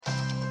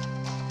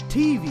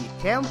TV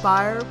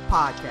Campfire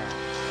Podcast.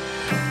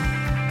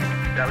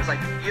 I was like,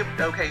 yep,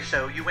 okay,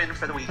 so you win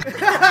for the week.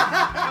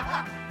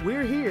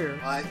 We're here.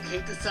 I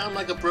hate to sound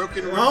like a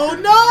broken record. Oh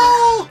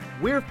no!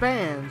 We're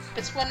fans.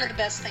 It's one of the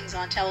best things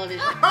on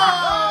television.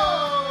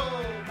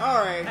 Oh!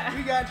 Alright,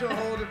 we got you a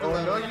whole different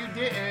level. No, you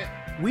didn't.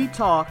 We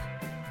talk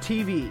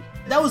TV.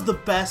 That was the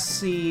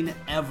best scene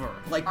ever.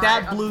 Like,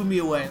 that blew me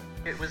away.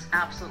 It was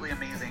absolutely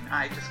amazing.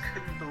 I just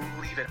couldn't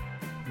believe it.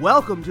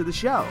 Welcome to the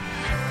show.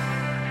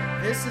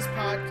 This is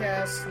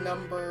podcast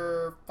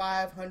number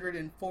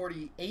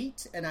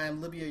 548, and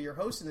I'm Libya, your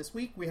host, and this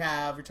week we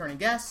have returning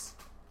guests.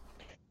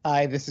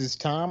 Hi, this is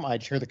Tom. I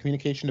chair the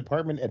communication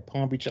department at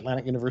Palm Beach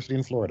Atlantic University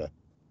in Florida.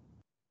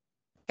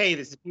 Hey,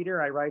 this is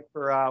Peter. I write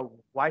for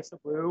Weiss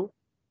Blue,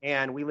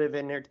 and we live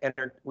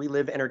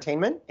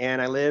entertainment,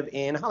 and I live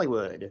in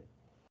Hollywood.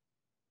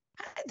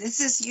 Hi, this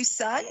is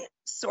Yusun,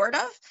 sort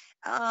of,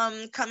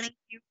 coming to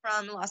you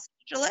from Los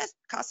Angeles,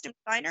 costume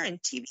designer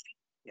and TV.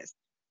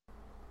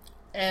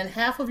 And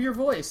half of your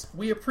voice.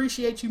 We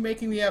appreciate you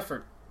making the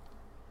effort.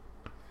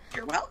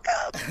 You're welcome.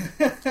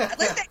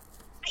 I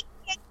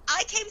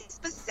came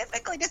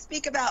specifically to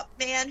speak about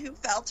Man Who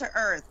Fell to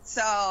Earth,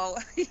 so...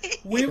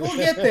 We will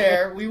get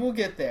there. We will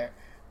get there.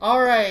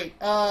 All right.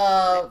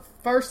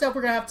 First up,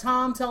 we're going to have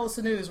Tom tell us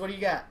the news. What do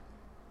you got?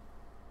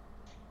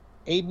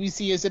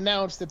 ABC has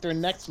announced that their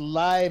next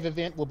live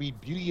event will be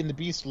Beauty and the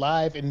Beast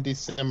live in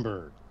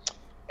December.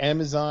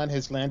 Amazon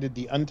has landed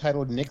the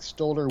untitled Nick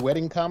Stoller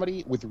wedding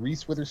comedy with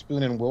Reese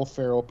Witherspoon and Will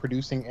Ferrell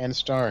producing and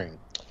starring.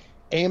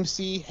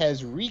 AMC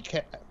has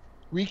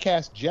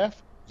recast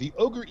Jeff, the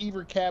Ogre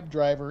Ever cab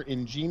driver,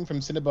 in Gene from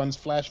Cinnabon's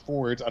Flash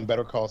Forwards on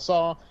Better Call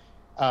Saul.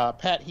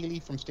 Pat Healy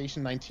from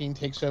Station 19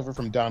 takes over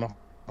from Donna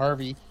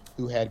Harvey,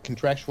 who had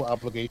contractual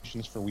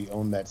obligations for We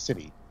Own That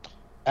City.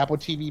 Apple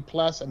TV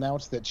Plus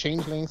announced that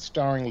Changeling,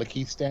 starring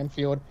Lakeith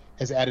Stanfield,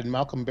 has added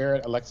Malcolm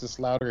Barrett, Alexis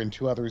Louder, and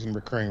two others in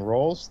recurring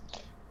roles.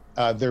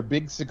 Their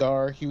Big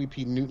Cigar, Huey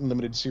P. Newton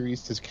limited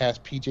series has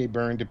cast P.J.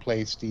 Byrne to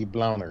play Steve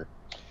Blauner.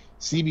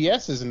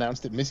 CBS has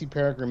announced that Missy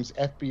Peregrine's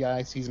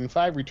FBI Season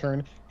 5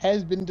 return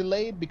has been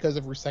delayed because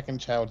of her second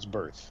child's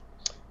birth.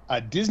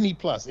 Disney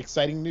Plus,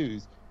 exciting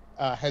news,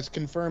 has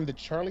confirmed that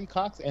Charlie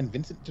Cox and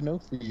Vincent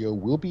D'Onofrio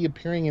will be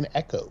appearing in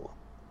Echo.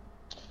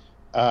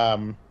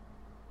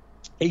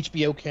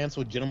 HBO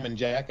canceled Gentleman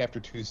Jack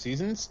after 2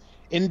 seasons.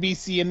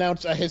 NBC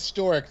announced a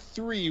historic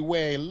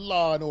 3-way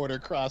Law & Order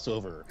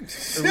crossover.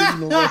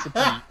 Original Recipe,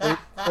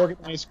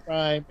 Organized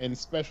Crime, and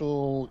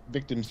Special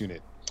Victims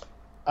Unit.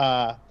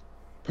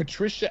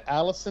 Patricia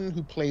Allison,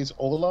 who plays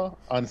Ola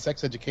on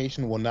Sex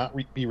Education, will not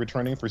be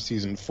returning for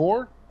Season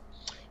 4.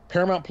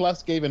 Paramount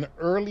Plus gave an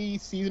early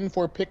Season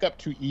 4 pickup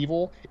to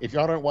Evil. If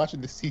y'all aren't watching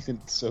this season,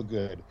 it's so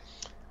good.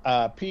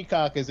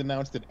 Peacock has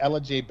announced that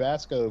Ella J.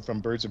 Basco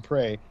from Birds of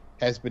Prey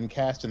has been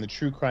cast in the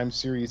true crime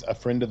series A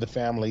Friend of the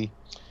Family.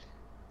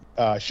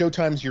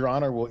 Showtime's Your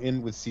Honor will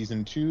end with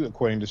Season 2,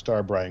 according to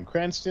star Bryan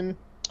Cranston.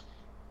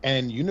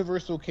 And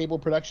Universal Cable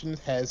Productions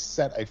has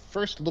set a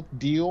first-look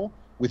deal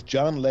with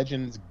John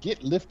Legend's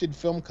Get Lifted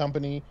film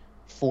company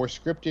for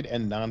scripted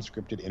and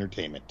non-scripted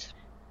entertainment.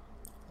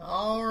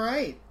 All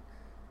right.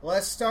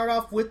 Let's start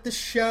off with the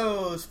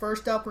shows.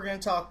 First up, we're going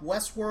to talk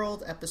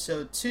Westworld,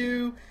 Episode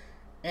 2.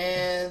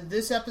 And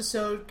this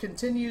episode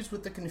continues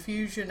with the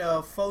confusion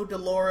of Faux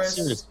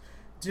Dolores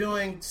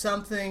doing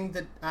something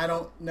that I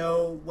don't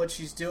know what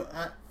she's doing.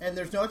 And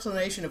there's no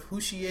explanation of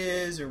who she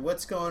is or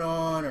what's going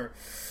on or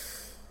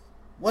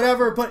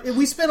whatever. But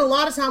we spent a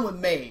lot of time with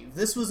Maeve.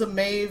 This was a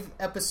Maeve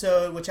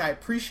episode, which I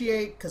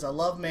appreciate because I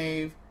love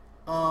Maeve.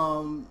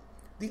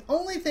 The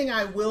only thing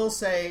I will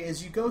say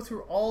is you go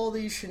through all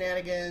these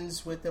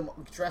shenanigans with them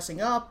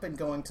dressing up and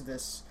going to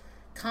this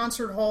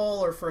concert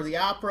hall or for the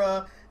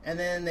opera, and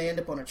then they end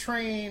up on a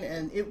train,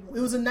 and it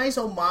was a nice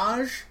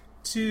homage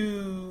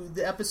to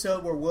the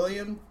episode where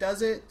William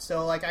does it,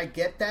 so like I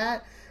get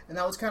that, and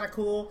that was kind of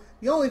cool.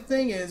 The only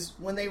thing is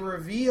when they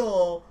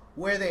reveal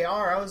where they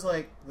are, I was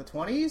like, the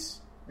 20s?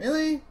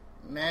 Really?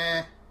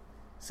 Meh.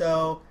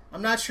 So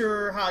I'm not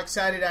sure how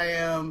excited I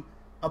am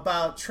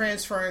about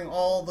transferring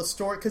all the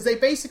story, because they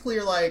basically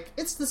are like,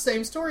 it's the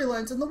same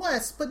storylines in the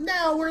West, but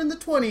now we're in the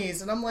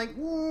 20s, and I'm like,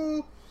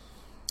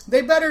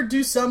 they better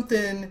do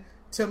something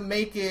to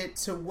make it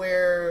to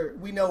where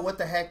we know what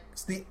the heck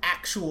the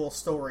actual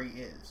story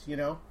is, you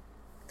know?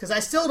 Because I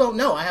still don't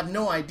know. I have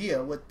no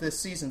idea what this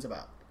season's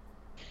about.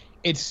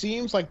 It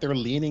seems like they're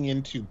leaning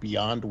into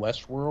Beyond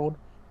Westworld,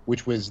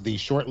 which was the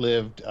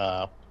short-lived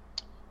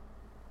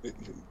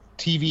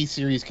TV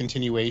series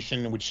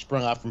continuation, which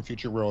sprung off from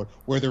Future World,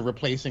 where they're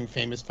replacing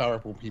famous,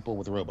 powerful people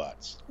with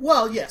robots.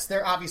 Well, yes,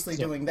 they're obviously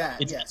doing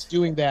that. It's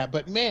doing that,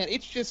 but man,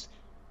 it's just...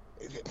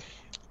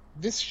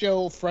 This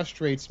show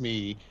frustrates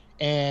me,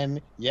 and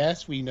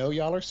yes, we know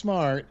y'all are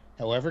smart.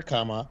 However,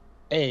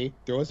 A,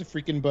 throw us a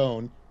freaking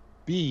bone.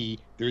 B,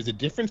 there's a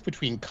difference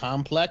between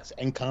complex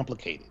and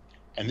complicated,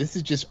 and this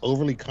is just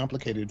overly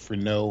complicated for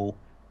no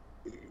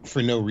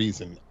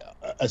reason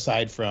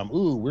aside from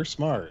we're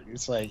smart.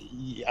 It's like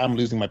I'm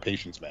losing my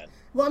patience, man.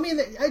 Well, I mean,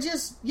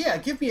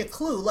 give me a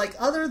clue. Like,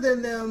 other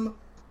than them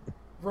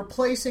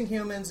replacing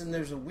humans, and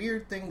there's a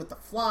weird thing with the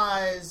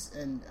flies,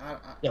 and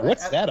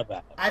what's that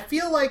about? I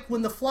feel like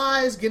when the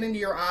flies get into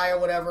your eye or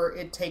whatever,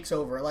 it takes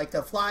over. Like,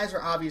 the flies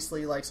are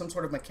obviously like some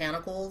sort of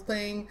mechanical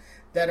thing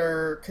that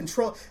are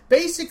control.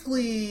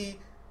 Basically,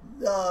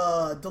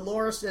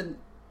 Dolores and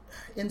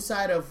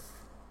inside of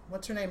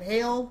what's her name,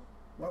 Hale.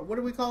 What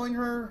are we calling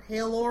her?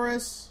 Hale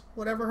Loris,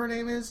 whatever her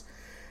name is.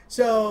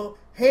 So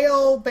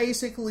Hale,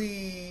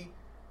 basically,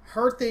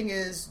 her thing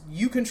is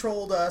you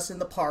controlled us in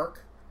the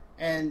park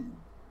and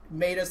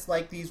made us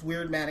like these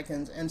weird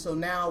mannequins, and so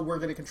now we're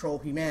going to control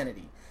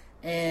humanity.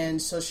 And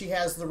so she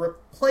has the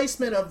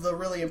replacement of the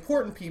really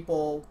important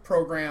people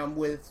program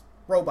with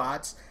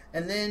robots,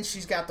 and then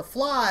she's got the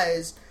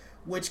flies,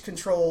 which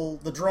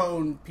control the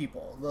drone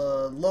people,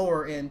 the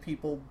lower end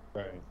people.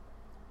 Right.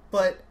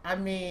 But I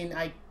mean,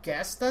 I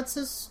guess that's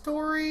a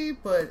story,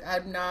 but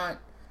I'm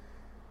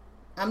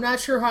not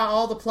sure how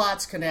all the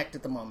plots connect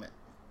at the moment.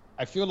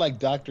 I feel like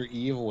Dr.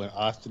 Evil and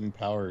Austin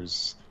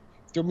Powers.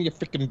 Throw me a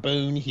freaking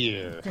bone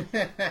here.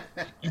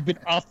 You've been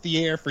off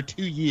the air for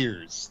 2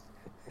 years.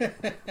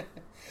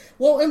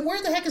 Well, and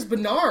where the heck is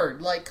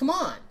Bernard? Like, come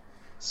on.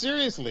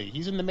 Seriously,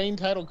 he's in the main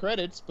title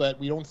credits, but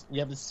we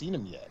haven't seen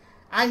him yet.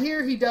 I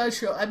hear he does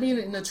show. I mean,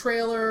 in the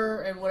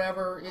trailer and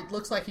whatever, it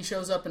looks like he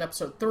shows up in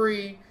episode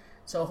 3.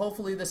 So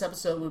hopefully this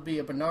episode would be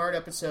a Bernard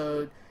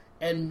episode,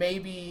 and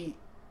maybe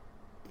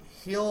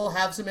he'll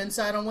have some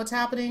insight on what's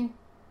happening,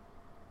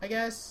 I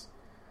guess.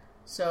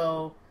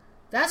 So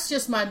that's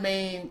just my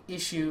main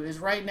issue, is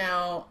right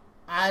now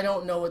I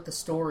don't know what the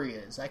story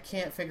is. I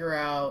can't figure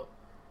out,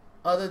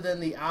 other than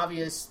the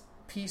obvious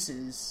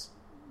pieces,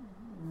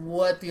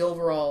 what the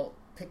overall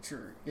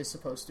picture is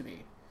supposed to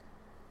be.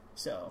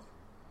 So,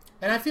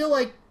 and I feel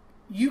like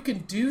you can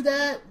do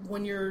that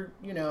when you're,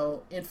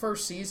 in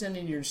first season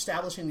and you're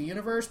establishing the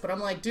universe, but I'm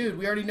like, dude,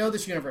 we already know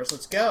this universe.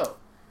 Let's go.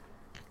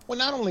 Well,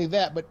 not only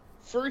that, but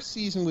first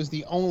season was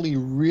the only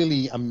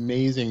really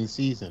amazing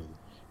season.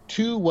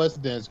 2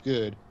 wasn't as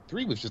good.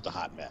 3 was just a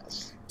hot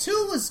mess.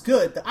 2 was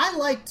good. I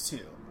liked 2.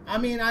 I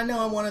mean, I know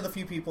I'm one of the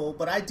few people,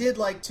 but I did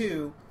like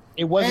 2.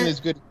 It wasn't as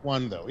good as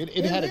 1, though.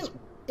 It had its...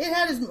 It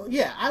had its...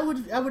 Yeah, I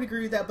would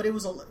agree with that, but it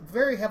was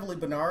very heavily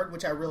Bernard,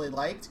 which I really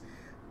liked.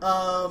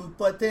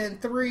 But then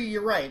 3,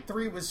 you're right.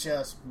 3 was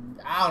just...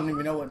 I don't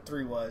even know what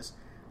 3 was.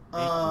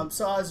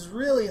 So I was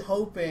really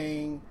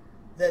hoping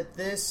that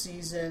this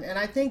season... And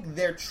I think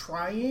they're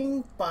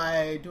trying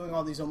by doing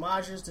all these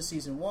homages to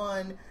season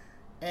 1...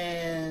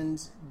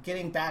 and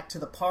getting back to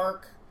the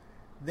park.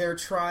 They're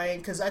trying,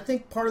 because I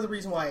think part of the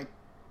reason why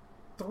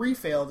 3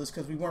 failed is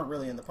because we weren't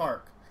really in the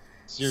park.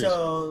 Seriously.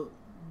 So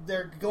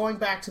they're going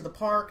back to the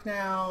park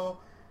now,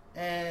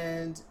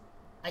 and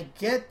I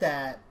get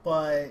that,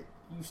 but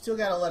you still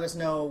got to let us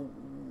know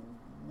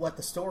what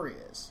the story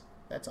is.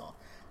 That's all.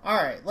 All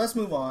right, let's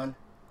move on.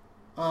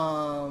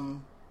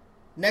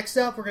 Next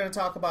up, we're going to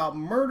talk about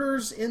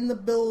murders in the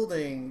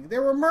building.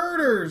 There were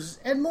murders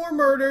and more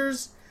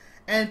murders.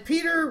 And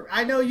Peter,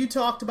 I know you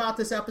talked about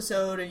this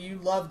episode and you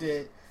loved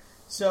it,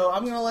 so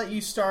I'm going to let you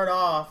start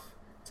off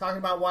talking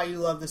about why you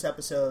love this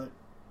episode.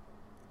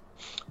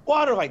 Well,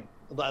 I don't know if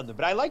I loved it,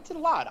 but I liked it a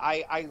lot.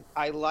 I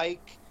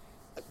like...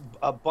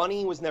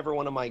 Bunny was never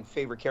one of my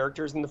favorite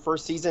characters in the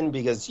first season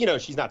because,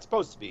 she's not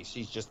supposed to be.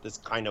 She's just this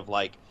kind of,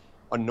 like,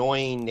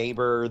 annoying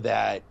neighbor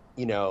that,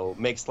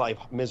 makes life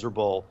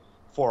miserable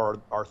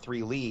for our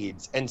 3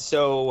 leads. And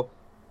so,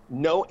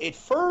 at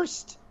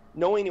first...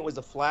 knowing it was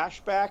a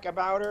flashback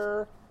about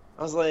her,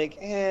 I was like,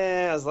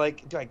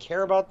 do I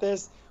care about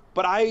this?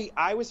 But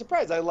I was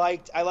surprised. I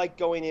liked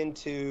going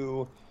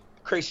into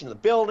the creation of the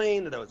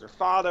building, that was her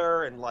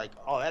father, and like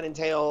all that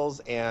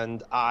entails.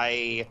 And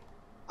I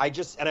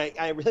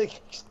really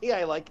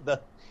like the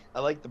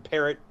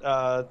parrot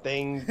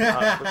thing.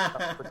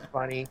 Pretty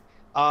funny.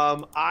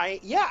 I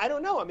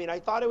don't know. I mean, I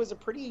thought it was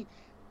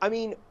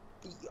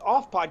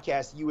off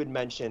podcast you had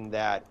mentioned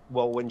that,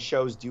 well, when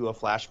shows do a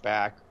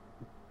flashback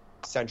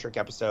centric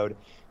episode,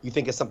 you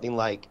think of something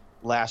like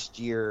last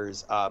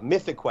year's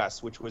Mythic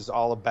Quest, which was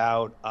all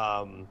about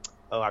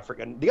I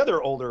forget the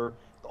other older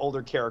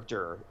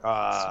character,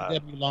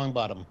 C.W.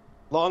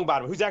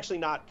 Longbottom, who's actually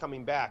not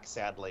coming back,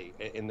 sadly,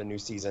 in the new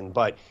season.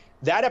 But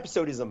that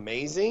episode is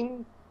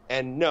amazing,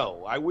 and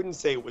no, I wouldn't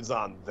say it was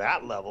on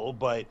that level,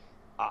 but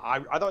I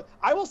thought,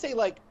 I will say,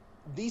 like,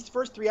 these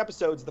first 3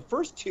 episodes, the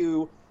first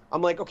 2,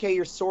 I'm like, okay,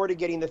 you're sort of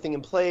getting the thing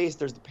in place.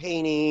 There's the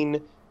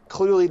painting.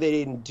 Clearly they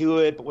didn't do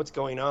it, but what's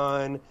going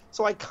on?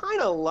 So I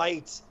kind of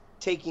liked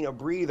taking a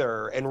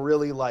breather and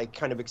really, like,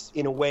 kind of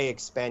in a way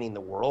expanding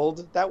the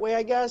world that way,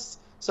 I guess.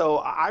 So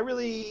I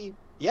really,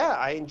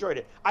 I enjoyed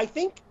it. I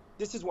think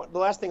this is the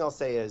last thing I'll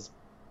say is,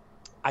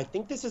 I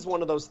think this is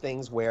one of those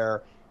things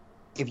where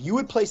if you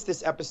had placed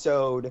this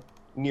episode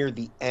near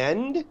the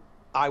end,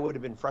 I would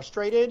have been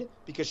frustrated,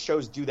 because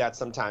shows do that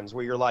sometimes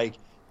where you're like,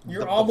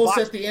 you're almost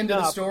at the end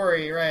of the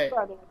story, right?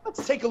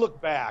 Let's take a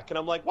look back. And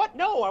I'm like, what?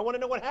 No, I want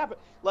to know what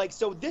happened. Like,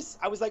 so this,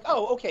 I was like,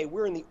 oh, okay,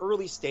 we're in the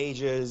early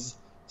stages.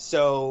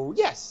 So,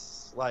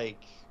 yes.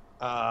 Like,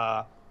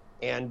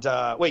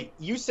 wait,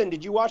 Yusin,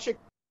 did you watch it?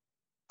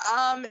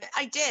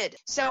 I did.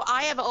 So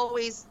I have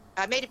always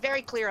made it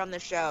very clear on the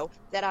show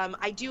that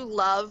I do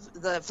love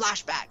the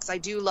flashbacks. I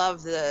do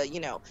love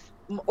the,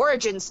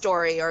 origin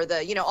story or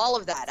the, all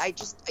of that. I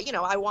just,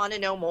 I want to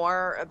know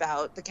more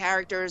about the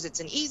characters. It's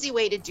an easy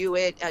way to do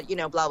it,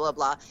 blah, blah,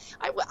 blah.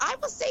 I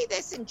will say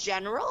this in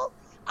general.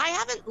 I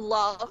haven't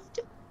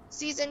loved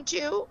season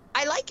 2.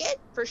 I like it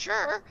for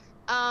sure.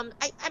 I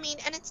mean,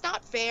 and it's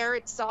not fair.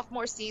 It's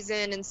sophomore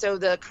season, and so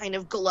the kind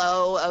of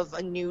glow of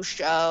a new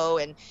show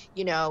and,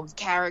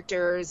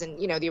 characters and,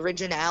 the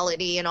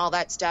originality and all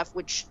that stuff,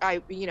 which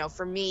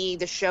for me,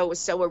 the show was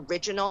so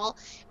original.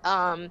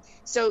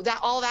 So that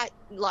all that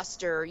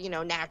luster,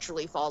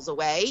 naturally falls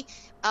away.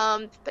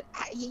 But,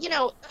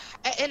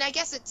 and I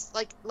guess it's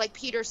like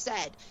Peter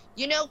said,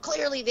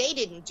 clearly they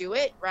didn't do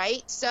it,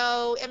 right?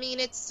 So, I mean,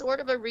 it's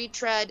sort of a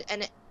retread,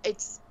 and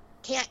it's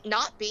can't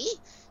not be.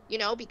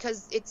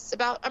 Because it's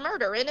about a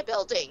murder in a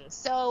building.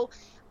 So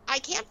I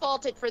can't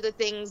fault it for the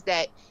things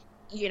that,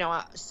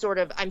 sort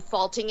of I'm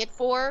faulting it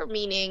for,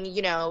 meaning,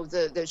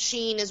 the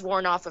sheen is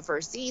worn off of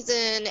first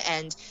season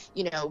and,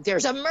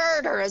 there's a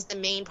murder as the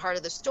main part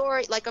of the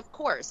story. Like, of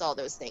course, all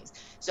those things.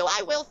 So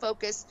I will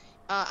focus,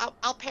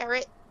 I'll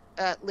parrot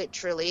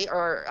literally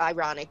or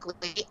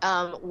ironically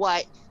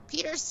what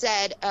Peter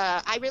said.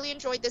 I really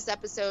enjoyed this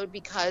episode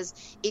because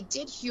it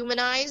did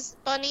humanize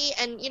Bunny,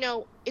 and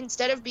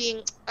instead of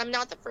being,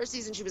 not the first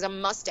season she was a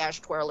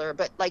mustache twirler,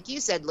 but like you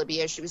said,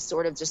 Libya, she was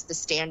sort of just the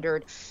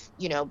standard,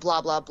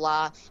 blah blah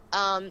blah.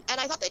 And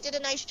I thought they did a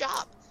nice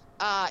job.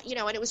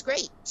 And it was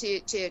great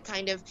to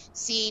kind of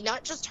see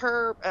not just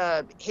her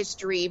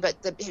history, but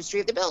the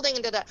history of the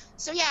building and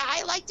So yeah,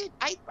 I liked it.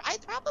 I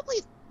probably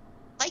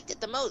liked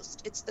it the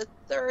most. It's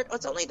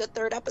only the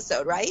third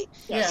episode, right?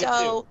 Yeah.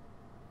 So.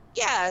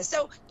 Yeah,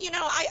 so,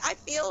 I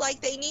feel like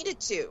they needed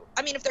to.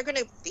 I mean, if they're going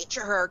to feature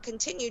her,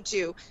 continue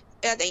to,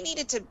 they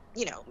needed to,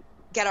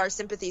 get our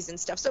sympathies and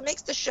stuff. So it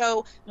makes the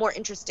show more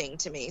interesting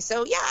to me.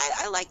 So, yeah,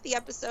 I like the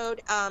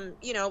episode. I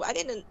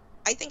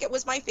think it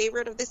was my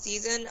favorite of the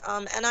season.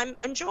 And I'm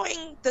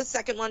enjoying the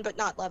second one, but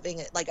not loving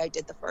it like I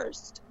did the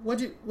first. What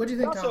do you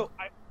think, Tom?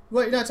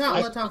 Wait, no,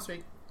 Tom, let Tom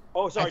speak.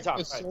 Oh, sorry, Tom.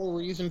 The sole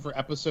reason for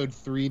episode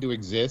 3 to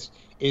exist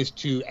is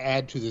to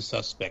add to the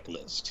suspect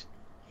list.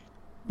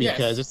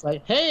 Because It's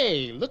like,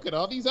 hey, look at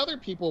all these other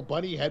people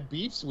Bunny had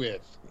beefs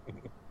with.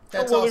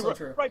 That's also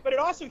true. Right, but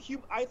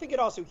I think it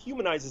also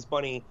humanizes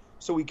Bunny,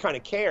 so we kind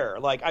of care.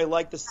 Like, I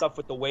like the stuff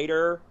with the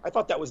waiter. I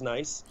thought that was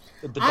nice.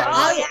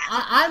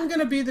 I'm going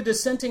to be the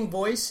dissenting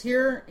voice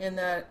here in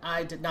that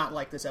I did not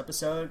like this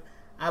episode.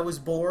 I was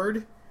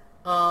bored.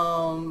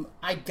 I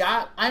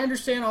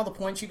understand all the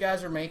points you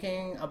guys are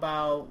making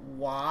about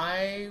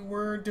why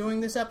we're doing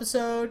this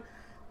episode.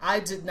 I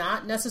did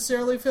not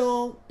necessarily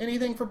feel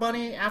anything for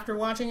Bunny after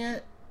watching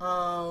it.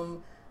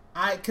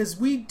 Because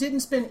we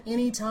didn't spend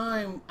any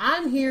time.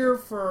 I'm here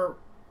for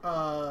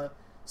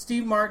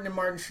Steve Martin and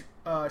Martin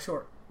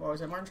Short. What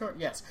was it, Martin Short?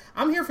 Yes.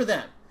 I'm here for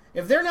them.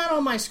 If they're not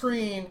on my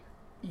screen,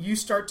 you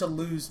start to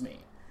lose me.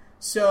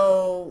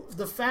 So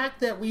the fact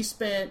that we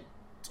spent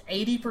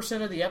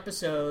 80% of the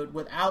episode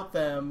without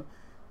them,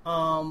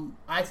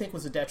 I think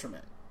was a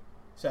detriment.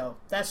 So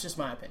that's just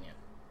my opinion.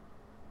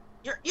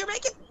 You're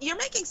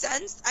making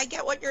sense. I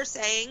get what you're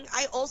saying.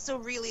 I also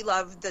really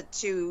love the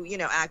two,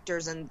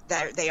 actors, and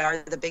that they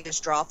are the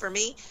biggest draw for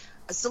me.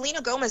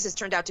 Selena Gomez has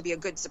turned out to be a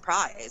good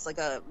surprise, like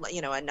a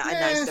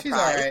nice surprise. She's all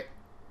right.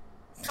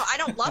 No, I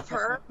don't love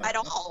her at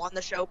all on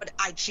the show, but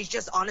she's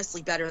just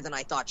honestly better than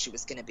I thought she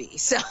was going to be.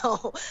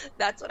 So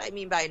that's what I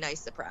mean by a nice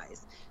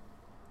surprise.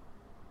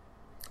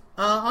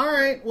 All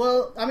right.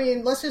 Well, I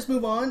mean, let's just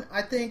move on.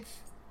 I think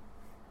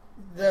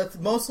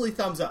mostly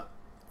thumbs up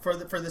for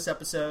this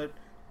episode.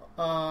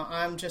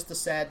 I'm just a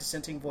sad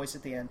dissenting voice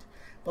at the end.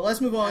 But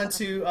let's move on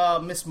to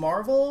Miss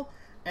Marvel,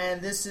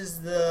 and this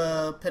is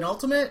the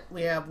penultimate.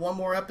 We have one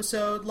more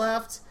episode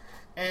left,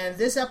 and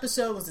this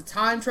episode was a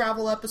time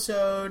travel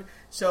episode,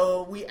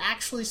 so we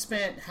actually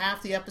spent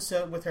half the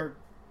episode with her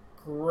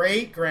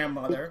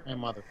great-grandmother.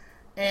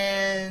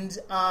 And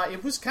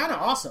it was kind of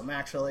awesome,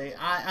 actually.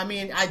 I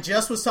mean, I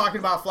just was talking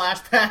about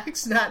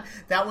flashbacks.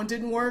 That one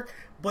didn't work.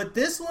 But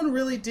this one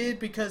really did,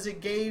 because it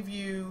gave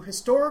you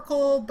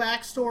historical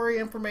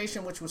backstory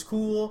information, which was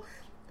cool.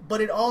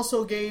 But it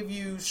also gave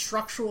you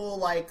structural,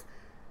 like,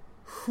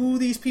 who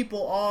these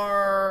people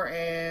are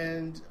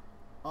and,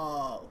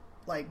 I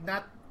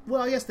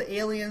guess the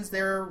aliens,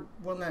 are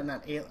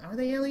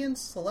they aliens?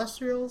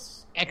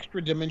 Celestials?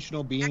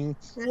 Extra-dimensional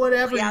beings.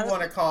 Whatever you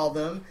want to call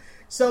them.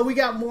 So we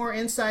got more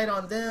insight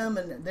on them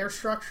and their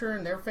structure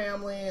and their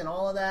family and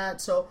all of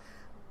that. So,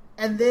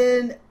 and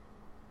then,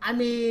 I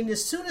mean,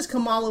 as soon as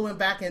Kamala went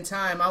back in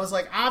time, I was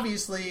like,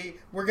 obviously,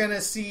 we're going to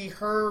see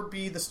her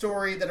be the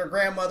story that her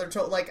grandmother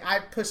told. Like, I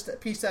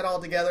pieced that all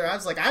together. I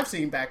was like, I've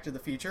seen Back to the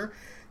Future.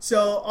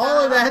 So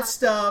all of that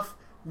stuff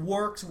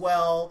worked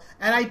well.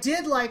 And I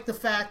did like the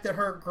fact that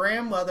her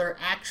grandmother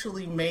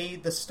actually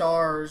made the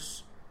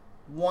stars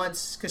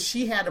once, because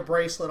she had a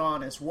bracelet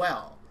on as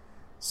well.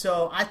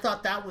 So I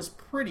thought that was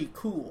pretty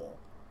cool.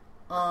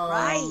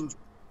 Right.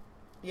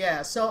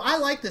 Yeah, so I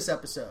like this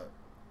episode.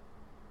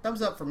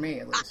 thumbs up for me,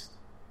 at least.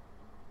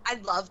 I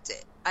loved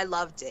it. I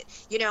loved it.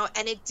 You know,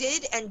 and it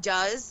did and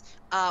does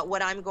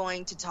what I'm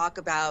going to talk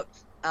about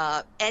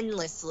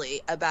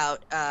endlessly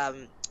about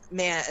the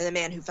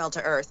Man Who Fell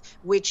to Earth,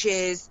 which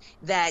is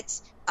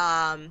that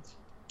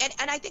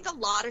and I think a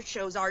lot of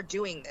shows are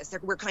doing this.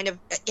 We're kind of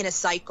in a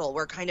cycle.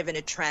 We're kind of in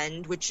a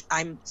trend, which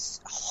I'm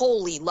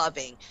wholly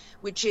loving,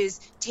 which is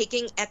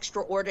taking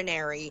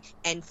extraordinary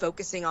and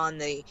focusing on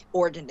the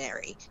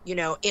ordinary, you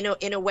know,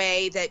 in a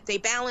way that they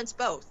balance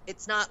both.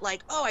 It's not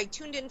like, oh, I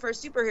tuned in for a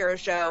superhero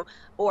show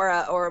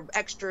or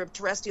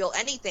extraterrestrial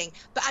anything,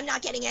 but I'm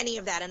not getting any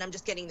of that, and I'm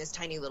just getting this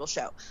tiny little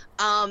show.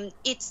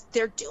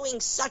 They're doing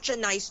such a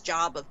nice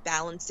job of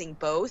balancing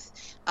both,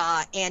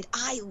 and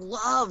I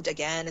loved,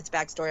 again, its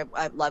backstory.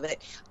 I love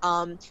it.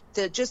 I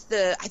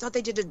thought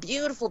they did a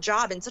beautiful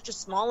job in such a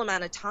small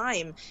amount of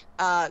time,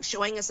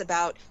 showing us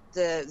about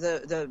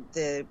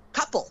the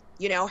couple,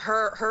 you know,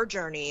 her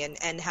journey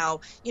and how,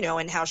 you know,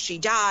 and how she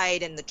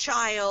died, and the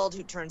child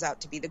who turns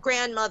out to be the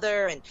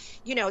grandmother, and,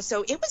 you know,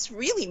 so it was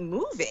really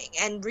moving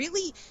and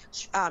really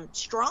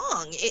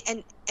strong,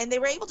 and they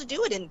were able to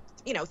do it in,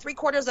 you know,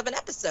 3/4 of an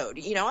episode,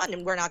 you know,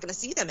 and we're not going to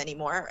see them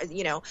anymore,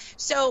 you know.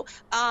 So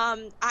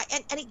and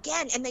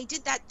they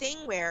did that thing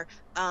where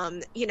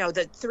you know,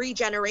 the 3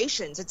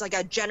 generations, it's like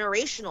a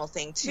generational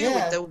thing too,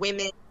 Yeah. with the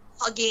women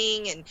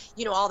hugging and,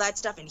 you know, all that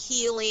stuff, and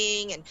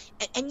healing,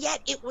 and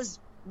yet it was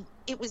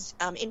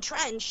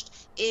entrenched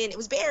in, it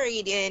was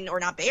buried in, or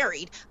not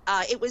buried,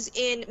 it was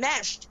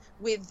enmeshed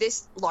with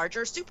this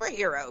larger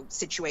superhero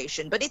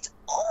situation. But it's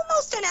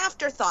almost an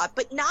afterthought,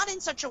 but not in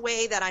such a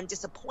way that I'm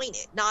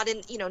disappointed, not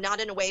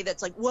in a way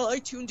that's like, well, I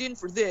tuned in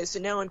for this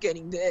and now I'm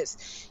getting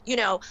this, you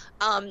know.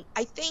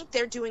 I think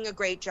they're doing a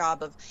great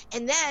job of,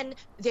 and then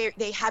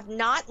they have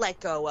not let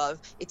go of,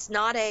 it's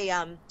not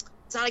a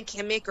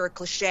gimmick or a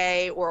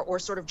cliche or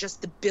sort of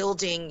just the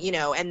building, you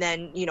know, and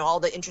then, you know, all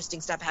the interesting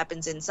stuff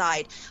happens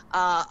inside,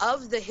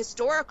 of the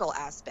historical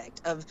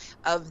aspect of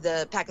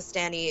the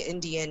Pakistani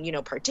Indian, you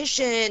know,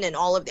 partition and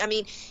all of, I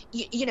mean,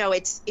 you know,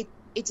 it's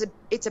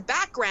a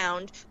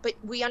background, but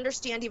we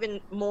understand even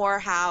more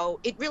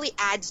how it really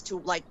adds to,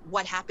 like,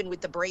 what happened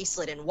with the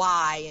bracelet and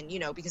why, and, you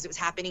know, because it was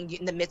happening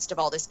in the midst of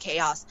all this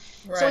chaos.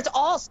 Right. So it's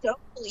all so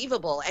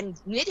believable and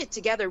knitted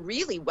together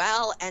really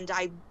well. And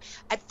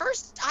at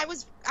first I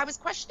was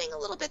questioning a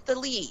little bit the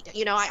lead,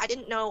 you know. I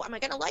didn't know, am I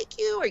going to like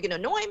you? Are you going to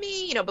annoy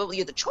me? You know, but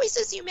the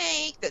choices you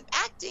make, the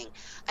acting,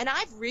 and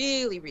I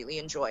really, really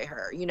enjoy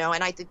her, you know,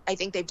 and I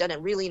think they've done a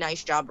really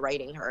nice job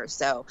writing her.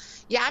 So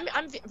yeah,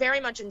 I'm very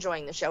much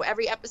enjoying the show.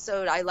 Every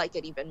episode I like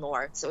it even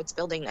more, so it's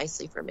building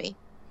nicely for me.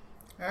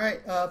 All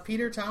right,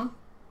 Peter, Tom?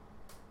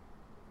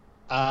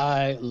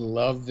 I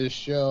love this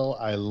show.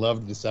 I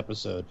love this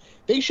episode.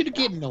 They should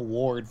get an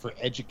award for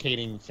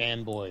educating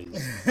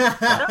fanboys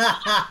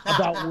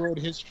about world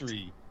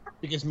history,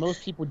 because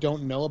most people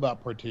don't know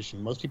about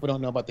partition. Most people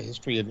don't know about the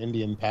history of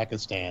India and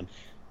Pakistan.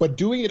 But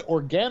doing it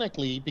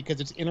organically, because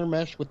it's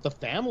intermeshed with the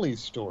family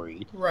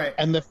story, Right.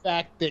 and the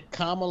fact that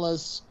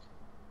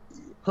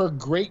her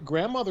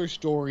great-grandmother's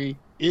story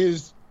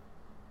is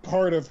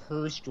part of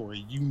her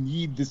story. You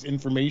need this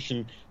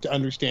information to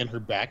understand her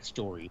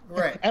backstory.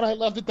 Right. And I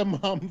love that the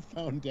mom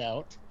found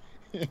out.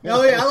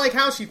 Oh, yeah, I like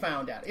how she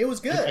found out. It was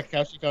good. I like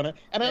how she found out.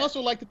 And Yeah. I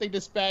also like that they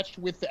dispatched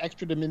with the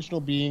extra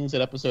dimensional beings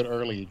that episode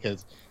early,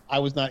 because I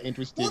was not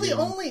interested Well, the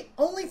in...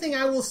 only thing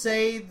I will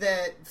say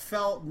that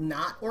felt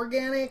not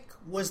organic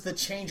was the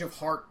change of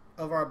heart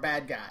of our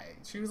bad guy.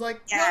 She was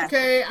like, Yeah.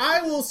 okay,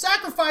 I will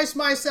sacrifice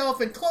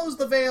myself and close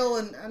the veil.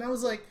 And I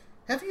was like,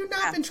 have you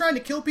not been trying to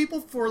kill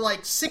people for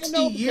like 60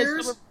 No, because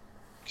years? Because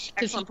she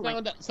Excellent point.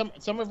 found out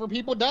some of her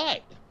people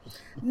died.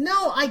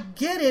 No, I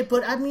get it,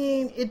 but I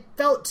mean, it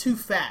felt too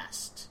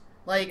fast.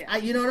 Like,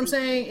 you know what I'm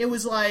saying? It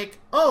was like,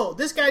 oh,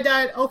 this guy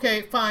died.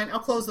 Okay, fine. I'll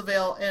close the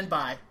veil and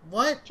bye.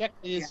 What? Check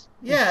is...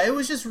 Yeah, it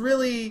was just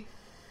really...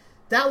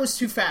 That was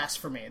too fast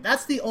for me.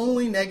 That's the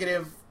only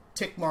negative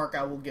tick mark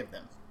I will give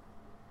them.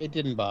 It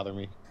didn't bother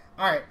me.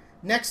 All right.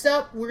 Next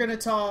up, we're going to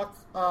talk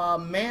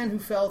Man Who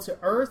Fell to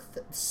Earth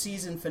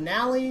season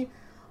finale.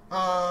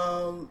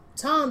 Tom,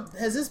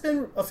 has this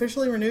been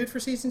officially renewed for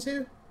season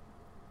 2?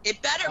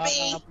 It better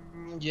be.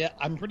 Yeah,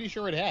 I'm pretty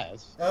sure it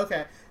has.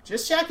 Okay.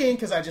 Just checking,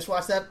 because I just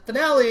watched that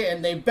finale,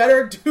 and they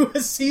better do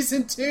a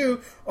season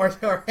 2, or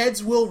our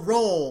heads will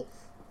roll,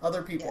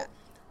 other people. Yeah.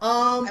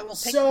 I will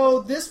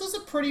So this was a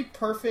pretty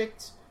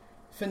perfect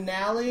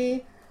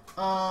finale.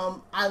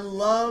 I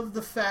love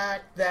the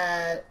fact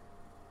that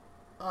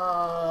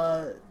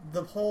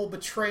the whole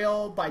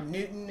betrayal by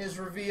Newton is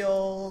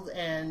revealed,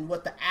 and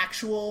what the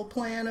actual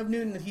plan of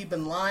Newton, that he'd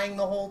been lying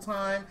the whole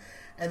time.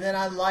 And then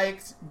I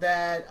liked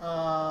that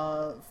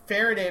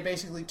Faraday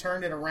basically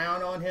turned it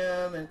around on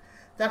him, and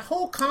that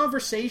whole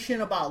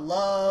conversation about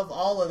love,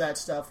 all of that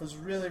stuff was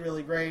really,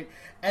 really great.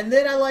 And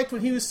then I liked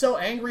when he was so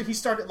angry, he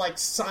started like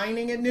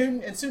signing at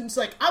Newton, and Newton's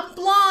like, "I'm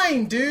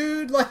blind,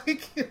 dude!"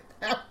 Like,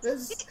 that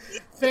was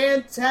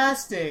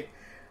fantastic.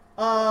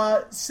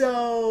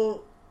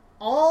 So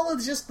all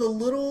of just the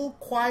little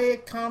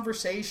quiet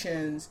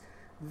conversations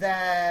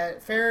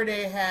that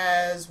Faraday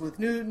has with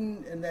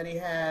Newton, and that he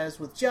has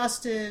with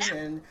Justin,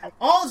 and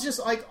all just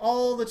like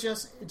all the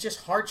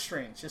just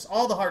heartstrings, just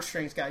all the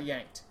heartstrings got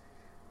yanked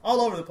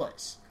all over the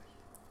place.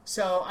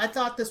 So I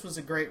thought this was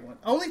a great one.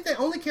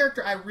 Only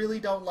character I really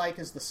don't like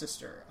is the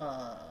sister.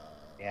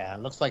 Yeah,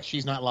 it looks like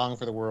she's not long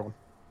for the world.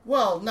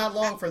 Well, not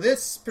long for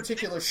this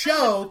particular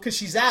show because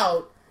she's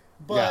out,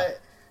 but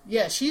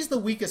yeah, she's the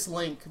weakest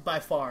link by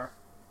far.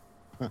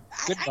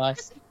 Goodbye.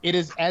 It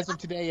is, as of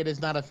today, it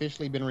has not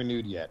officially been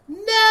renewed yet. No!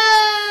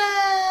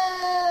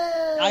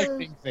 I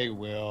think they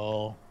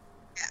will.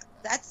 Yeah,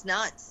 that's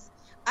nuts.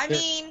 I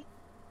mean,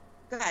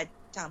 go ahead,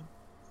 Tom.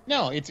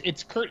 No, it's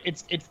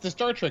the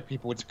Star Trek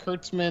people. It's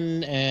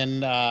Kurtzman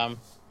and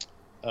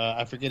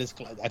I forget his.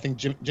 I think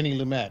Jenny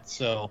Lumet.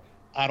 So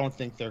I don't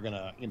think they're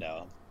gonna.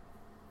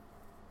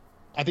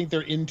 I think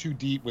they're in too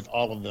deep with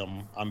all of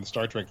them on the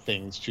Star Trek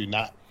things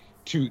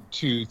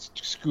to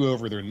screw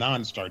over their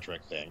non-Star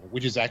Trek thing,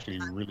 which is actually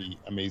really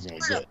amazingly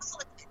good.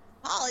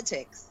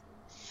 Politics.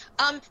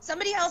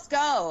 Somebody else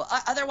go.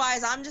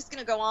 Otherwise, I'm just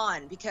going to go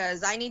on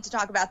because I need to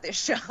talk about this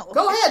show.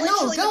 Go ahead.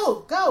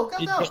 No, go.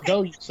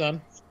 Go,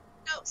 son.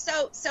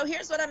 So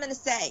here's what I'm going to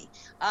say,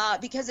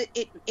 because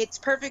it's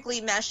perfectly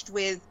meshed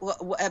with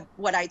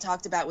what I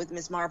talked about with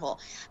Ms. Marvel.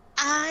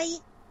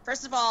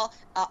 First of all,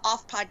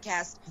 off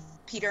podcast,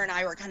 Peter and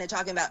I were kind of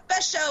talking about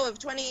best show of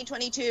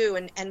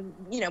 2022, and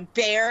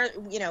Bear,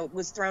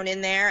 was thrown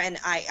in there, and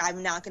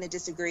I'm not going to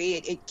disagree.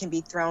 It can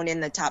be thrown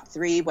in the top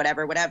 3,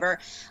 whatever.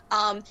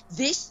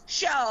 This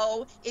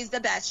show is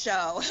the best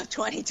show of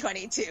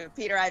 2022.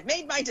 Peter, I've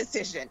made my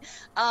decision.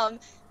 I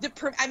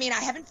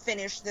haven't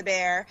finished The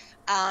Bear,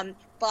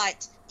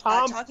 but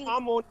Tom,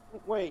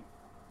 wait.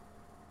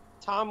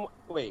 Oh,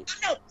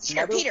 no,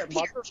 sure, Peter.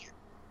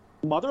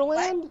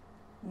 Motherland? What?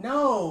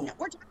 No.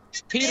 We're talking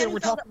Peter, we're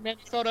talking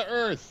Minnesota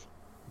Earth.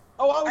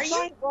 Oh, I was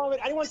trying.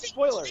 I didn't want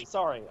spoilers.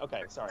 Sorry.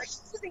 Okay, sorry. Are you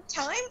losing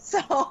time?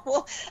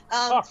 So,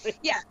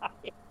 yeah.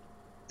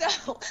 So,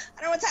 I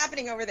don't know what's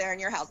happening over there in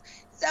your house.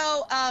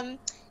 So,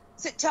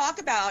 talk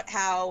about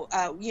how,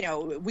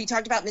 we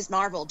talked about Ms.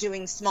 Marvel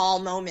doing small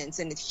moments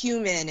and it's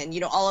human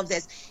and, all of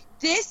this.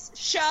 This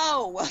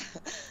show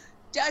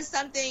does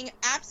something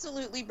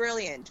absolutely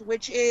brilliant,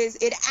 which is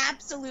it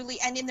absolutely,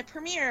 and in the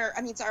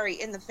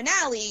in the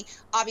finale,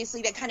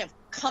 obviously they kind of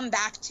come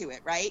back to it,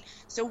 right?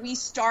 So we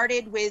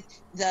started with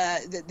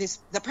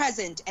the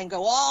present and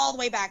go all the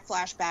way back,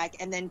 flashback,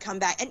 and then come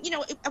back. And,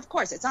 of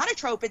course, it's not a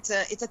trope, it's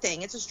a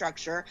thing, it's a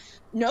structure.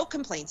 No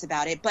complaints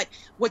about it. But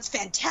what's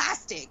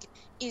fantastic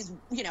is,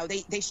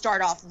 they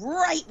start off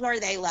right where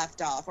they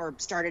left off or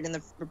started in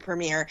the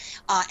premiere.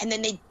 And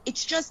then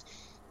it's just,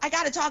 I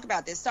got to talk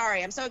about this.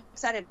 Sorry, I'm so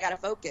excited. I got to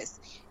focus.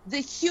 The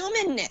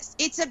humanness.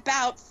 It's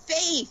about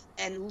faith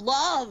and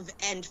love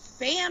and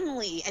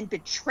family and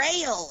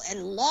betrayal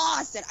and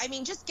loss.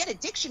 And just get a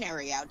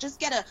dictionary out. Just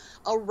get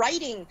a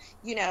writing,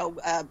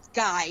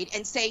 guide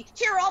and say,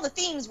 here are all the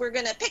themes. We're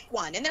going to pick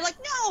one. And they're like,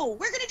 no, we're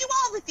going to do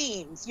all the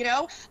themes,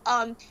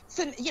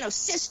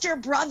 sister,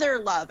 brother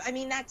love.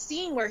 That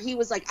scene where he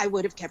was like, I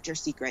would have kept your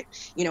secret,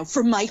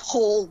 for my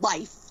whole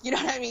life. You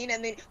know what I mean?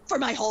 And then for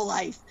my whole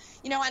life.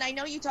 And I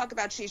know you talk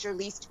about she's your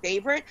least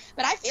favorite,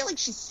 but I feel like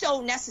she's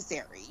so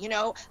necessary,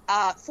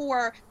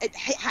 for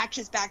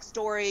Hatch's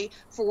backstory,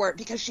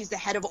 because she's the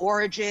head of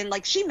Origin.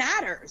 Like, she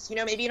matters.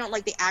 Maybe you don't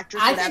like the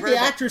actress, I think the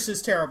actress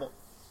is terrible.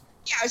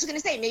 Yeah, I was going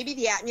to say, maybe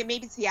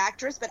it's the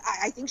actress, but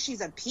I think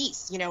she's a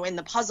piece, in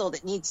the puzzle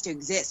that needs to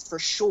exist for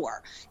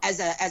sure, as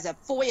a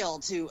foil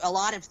to a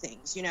lot of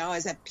things,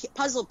 as a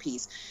puzzle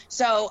piece.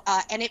 So,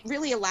 and it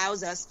really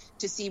allows us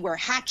to see where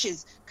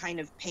Hatch's kind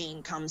of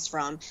pain comes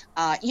from,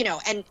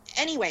 and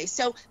anyway,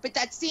 but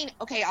that scene,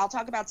 okay, I'll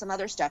talk about some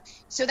other stuff.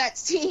 So that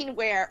scene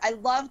where I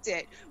loved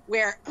it,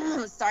 where,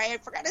 sorry, I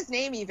forgot his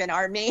name even,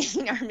 our main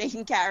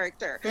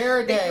Character.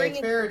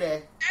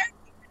 Faraday.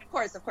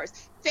 Of course.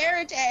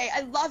 Faraday,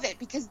 I love it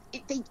because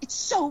it's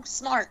so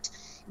smart.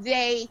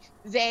 They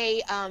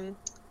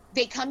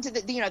come to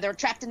they're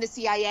trapped in the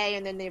CIA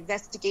and then the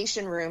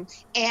investigation room,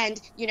 and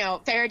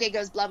Faraday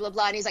goes blah blah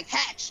blah, and he's like,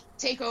 Hatch,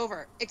 take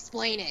over,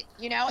 explain it,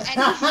 and he does.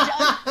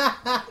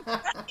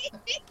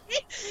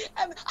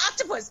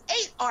 Octopus,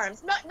 8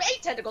 arms,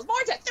 8 tentacles, more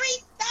than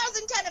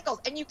 3,000 tentacles,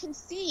 and you can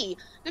see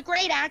the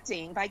great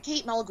acting by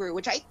Kate Mulgrew,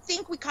 which I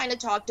think we kind of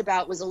talked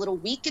about was a little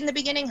weak in the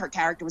beginning. Her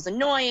character was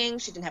annoying.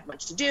 She didn't have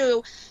much to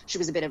do. She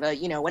was a bit of a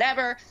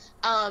whatever.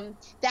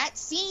 That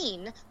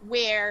scene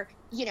where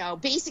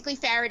basically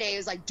Faraday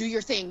is like, do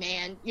your thing,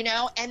 man,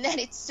 and then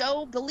it's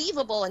so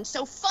believable and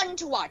so fun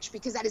to watch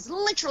because that is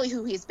literally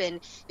who he's been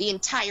the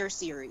entire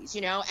series,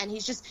 and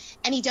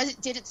he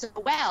did it so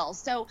well.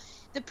 So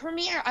the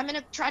premiere, I'm going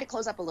to try to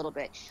close up a little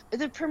bit.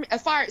 The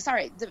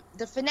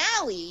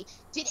finale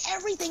did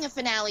everything a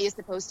finale is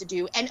supposed to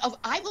do, and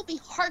I will be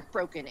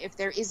heartbroken if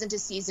there isn't a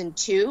season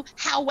 2.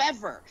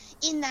 However,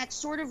 in that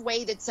sort of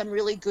way that some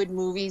really good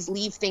movies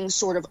leave things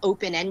sort of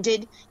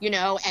open-ended,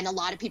 and a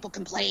lot of people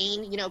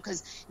complain,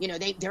 because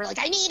they're like,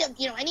 I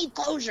need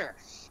closure.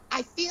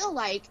 I feel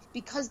like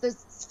because the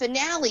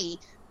finale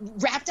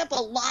wrapped up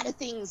a lot of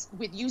things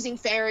with using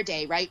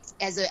Faraday, right,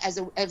 as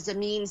a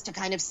means to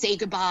kind of say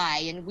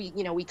goodbye. And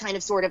we kind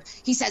of sort of,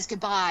 he says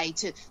goodbye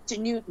to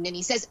Newton, and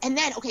he says, and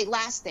then, okay,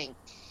 last thing.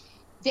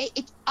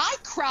 I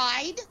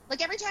cried,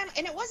 like, every time,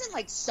 and it wasn't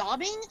like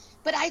sobbing,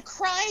 but I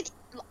cried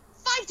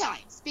 5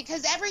 times,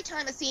 because every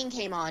time a scene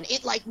came on,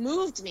 it like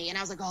moved me, and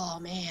I was like, oh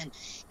man.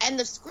 And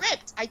the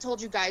script, I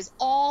told you guys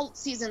all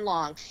season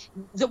long,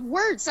 the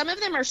words, some of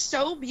them are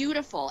so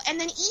beautiful. And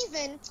then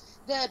even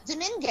the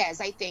Dominguez,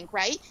 I think,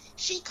 right?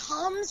 She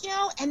comes,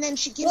 and then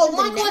she gives him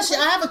the necklace.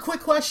 I have a quick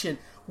question.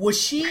 Was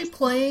she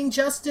playing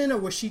Justin, or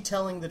was she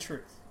telling the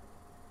truth?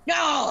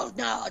 No.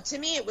 To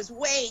me, it was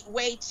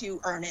way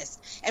too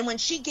earnest. And when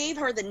she gave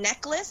her the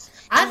necklace,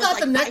 I thought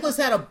the necklace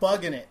had a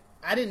bug in it.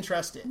 I didn't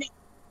trust it.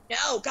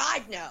 No,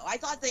 God, no. I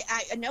thought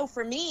no,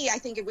 for me, I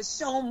think it was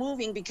so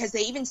moving, because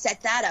they even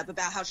set that up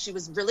about how she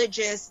was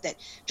religious, that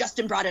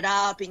Justin brought it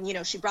up,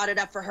 and, she brought it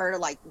up for her to,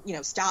 like,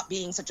 stop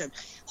being such a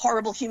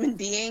horrible human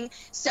being.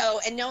 So,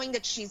 and knowing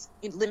that she's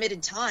in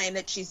limited time,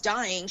 that she's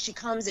dying, she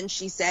comes and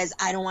she says,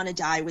 I don't want to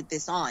die with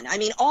this on. I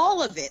mean,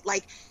 all of it,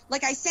 like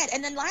I said.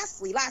 And then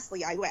lastly,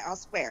 I'll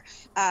swear,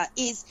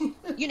 is,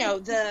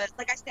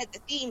 like I said, the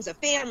themes of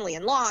family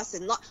and loss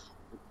and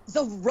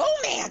the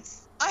romance.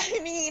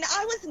 I mean,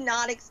 I was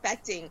not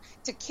expecting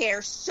to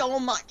care so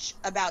much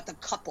about the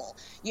couple,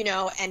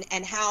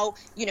 and how,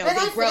 they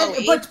grow.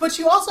 But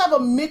you also have a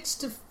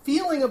mixed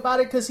feeling about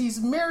it, because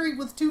he's married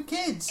with 2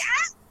 kids.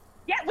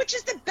 Yeah, which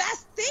is the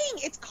best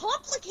thing. It's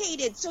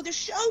complicated. So the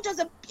show does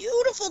a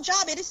beautiful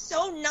job. It is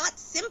so not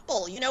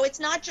simple. It's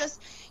not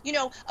just,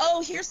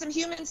 oh, here's some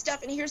human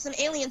stuff and here's some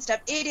alien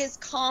stuff. It is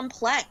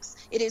complex.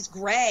 It is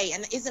gray.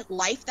 And isn't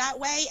life that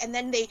way? And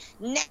then they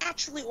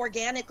naturally,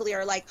 organically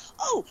are like,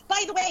 oh,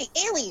 by the way,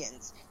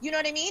 aliens. You know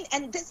what I mean?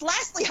 And this,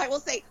 lastly, I will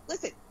say,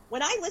 listen,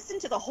 when I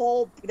listened to the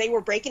whole, they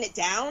were breaking it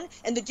down,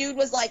 and the dude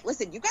was like,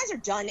 listen, you guys are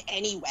done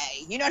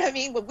anyway. You know what I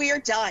mean? But we're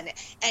done.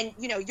 And,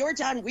 you're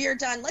done, we're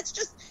done. Let's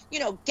just,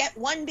 get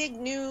one big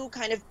new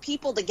kind of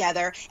people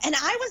together. And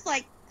I was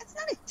like, that's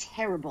not a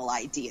terrible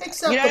idea.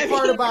 Except the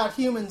part about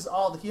humans,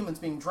 all the humans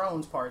being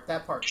drones part,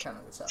 that part kind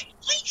of was up. The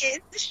point is,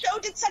 the show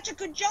did such a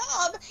good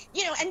job,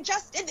 and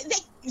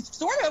they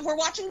sort of were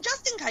watching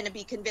Justin kind of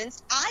be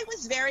convinced. I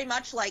was very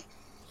much like,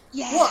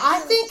 yeah. Well,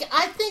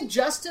 I think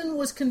Justin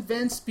was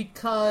convinced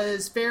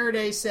because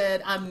Faraday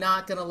said, I'm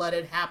not going to let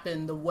it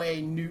happen the way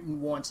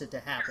Newton wants it to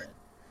happen.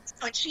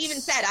 And she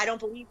even said, I don't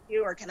believe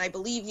you, or can I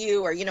believe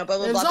you, or, blah, blah,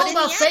 blah. It was all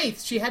about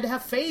faith. She had to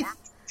have faith.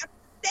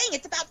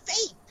 It's about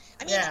faith.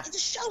 I mean, the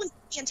show is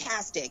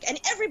fantastic, and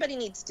everybody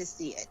needs to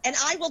see it. And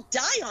I will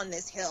die on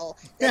this hill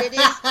that it is.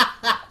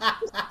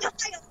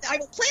 I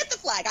will plant the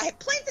flag. I have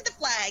planted the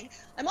flag.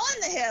 I'm on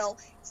the hill.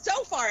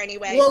 So far,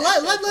 anyway. Well,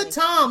 let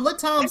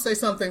Tom say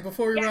something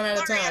before we run out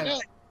of time.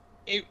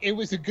 It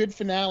was a good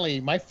finale.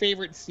 My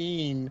favorite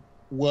scene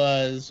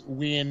was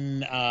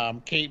when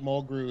Kate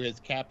Mulgrew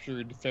has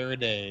captured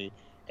Faraday,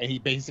 and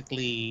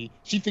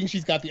she thinks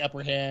she's got the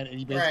upper hand, and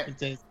he basically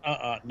says,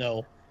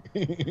 no.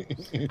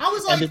 I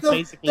was like,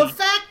 the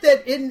fact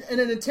that in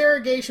an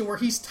interrogation where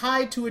he's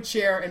tied to a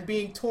chair and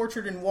being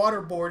tortured and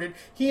waterboarded,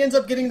 he ends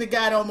up getting the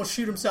guy to almost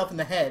shoot himself in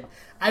the head.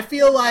 I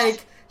feel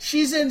like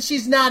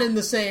she's not in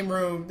the same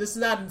room. This is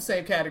not in the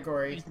same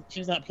category.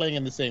 She's not playing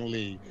in the same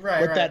league.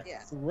 Right. But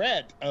that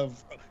threat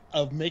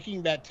of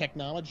making that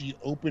technology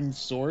open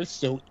source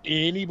so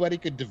anybody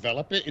could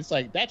develop it, it's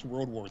like, that's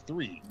World War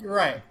III.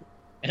 Right.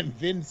 And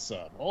then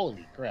some.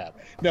 Holy crap.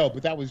 No,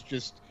 but that was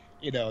just,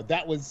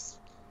 that was...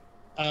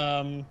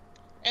 and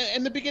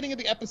the beginning of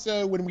the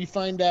episode, when we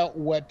find out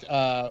what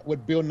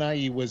Bill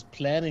Nighy was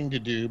planning to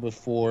do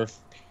before,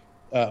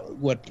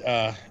 why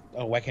can't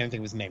I think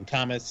of his name?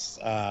 Thomas.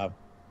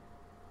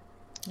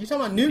 You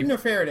talking about Newton or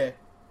Faraday?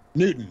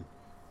 Newton.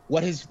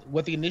 What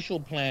the initial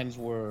plans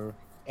were,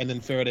 and then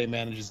Faraday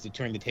manages to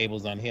turn the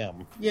tables on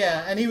him.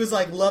 Yeah, and he was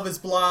like, "Love is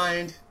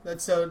blind." That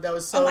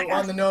was so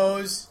on the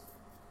nose.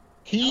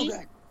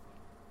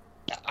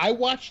 I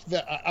watched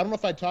I don't know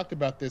if I talked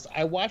about this.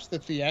 I watched the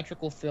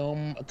theatrical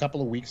film a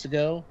couple of weeks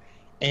ago,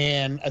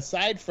 and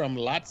aside from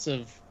lots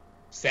of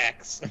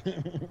sex,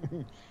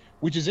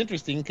 which is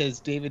interesting because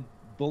David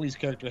Bowie's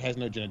character has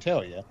no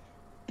genitalia,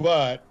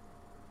 but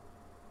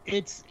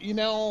it's,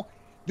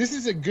 this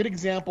is a good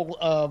example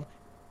of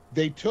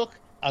they took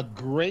a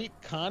great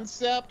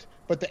concept,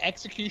 but the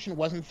execution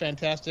wasn't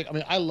fantastic. I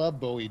mean, I love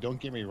Bowie, don't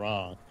get me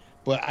wrong,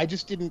 but I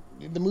just didn't,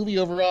 the movie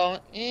overall,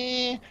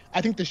 I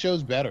think the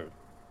show's better.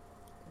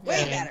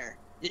 Way better.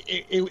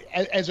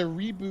 As a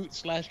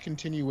reboot /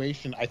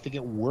 continuation, I think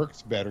it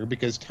works better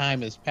because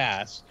time has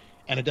passed,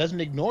 and it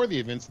doesn't ignore the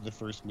events of the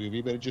first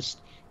movie, but it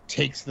just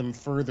takes them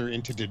further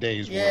into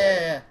today's world.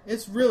 Yeah,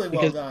 it's really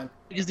well done.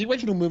 Because the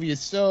original movie is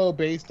so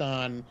based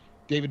on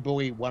David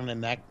Bowie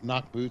wanting to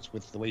knock boots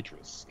with the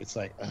waitress. It's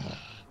like,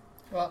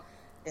 ugh.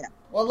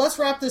 Well, let's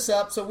wrap this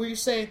up. So we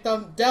say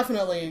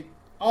definitely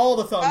all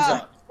the thumbs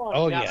up.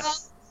 Oh,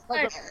 yes.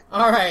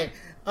 All right.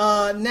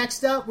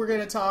 Next up, we're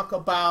going to talk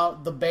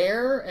about The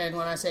Bear, and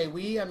when I say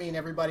we, I mean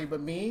everybody but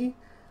me.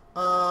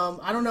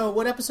 I don't know,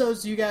 what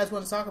episodes do you guys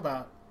want to talk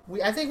about?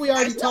 I think we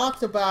already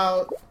talked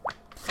about.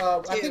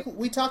 I think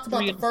we talked about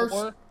 3 the and first.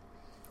 4.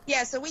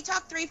 Yeah, so we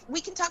talked 3.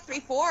 We can talk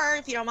 3-4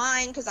 if you don't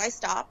mind, because I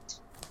stopped.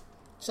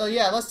 So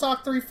yeah, let's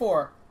talk 3-4.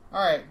 All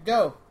right,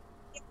 go.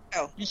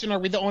 Houston, are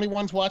we the only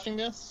ones watching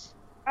this?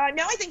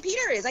 No, I think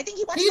Peter is. I think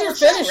he watched Peter the whole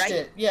show, finished right?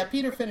 it. Yeah,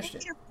 Peter finished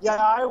it. Yeah,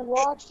 I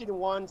watched it in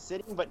one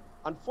sitting, but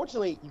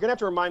unfortunately, you're gonna have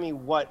to remind me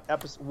what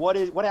happens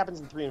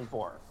in 3 and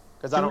 4,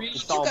 because I don't.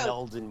 It's all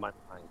melded in my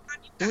mind.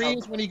 3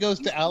 is when he goes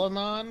to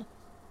Al-Anon,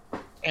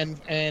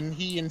 and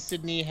he and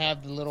Sydney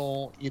have the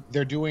little.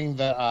 They're doing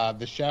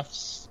the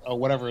chefs or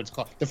whatever it's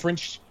called, the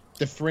French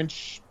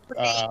French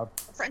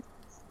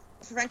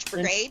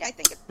Brigade, I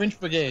think. It's French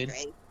Brigade.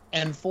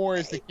 And 4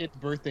 is the kid's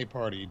birthday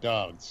party,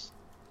 dogs.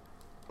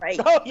 Right.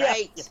 Oh, yeah.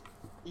 Right.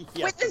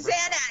 Yeah, With the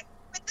Xanax.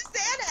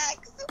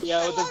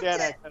 Yeah, with the I loved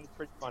Xanax. it. That was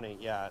pretty funny.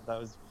 Yeah, that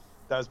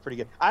was pretty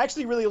good. I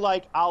actually really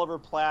like Oliver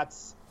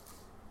Platt's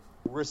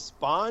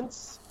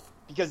response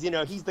because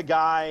he's the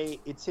guy.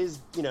 It's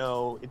his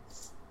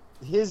it's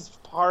his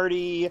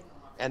party,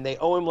 and they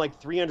owe him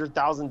like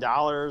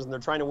 $300,000, and they're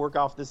trying to work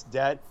off this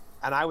debt.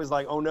 And I was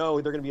like, oh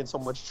no, they're gonna be in so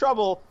much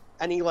trouble.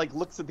 And he like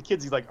looks at the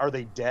kids. He's like, "Are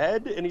they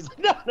dead?" And he's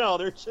like, "No,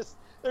 they're just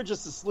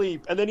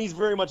asleep." And then he's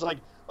very much like,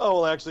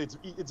 "Oh, well, actually,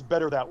 it's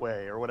better that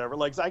way," or whatever.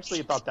 Like, so I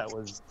actually thought that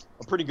was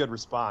a pretty good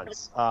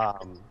response. But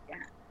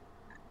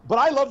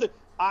I loved it.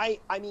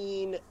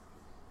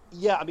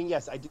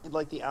 Yes, I did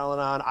like the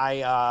Al-Anon.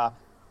 I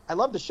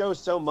love the show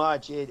so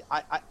much.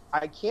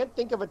 I can't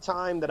think of a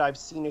time that I've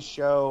seen a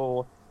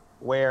show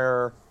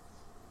where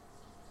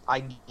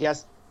I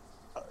guess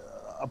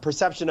a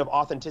perception of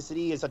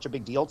authenticity is such a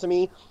big deal to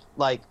me.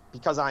 Like,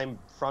 because I'm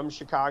from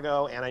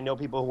Chicago and I know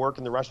people who work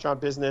in the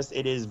restaurant business,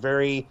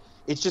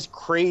 it's just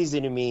crazy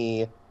to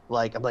me.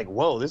 Like, I'm like,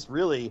 whoa, this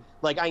really,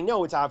 like, I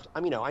know it's a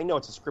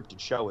scripted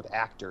show with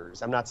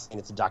actors. I'm not saying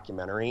it's a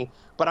documentary,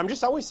 but I'm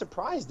just always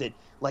surprised at,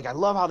 like, I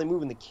love how they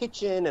move in the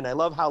kitchen, and I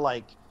love how,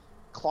 like,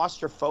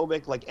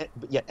 claustrophobic, like,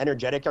 yet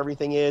energetic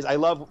everything is. I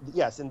love,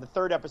 yes, in the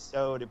 3rd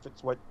episode, if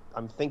it's what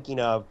I'm thinking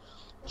of,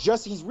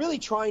 he's really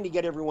trying to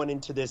get everyone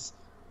into this,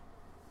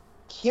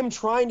 him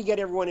trying to get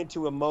everyone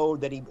into a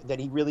mode that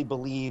he really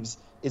believes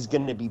is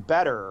going to be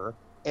better,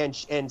 and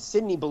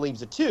Sydney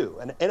believes it too,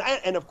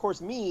 and of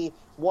course me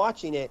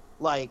watching it,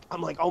 like,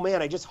 I'm like, oh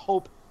man,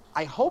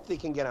 I hope they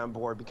can get on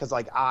board, because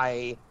like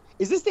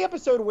is this the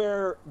episode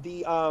where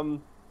the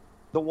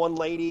one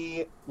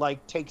lady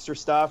like takes her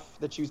stuff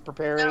that she was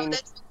preparing? No,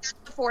 that's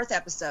the 4th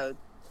episode.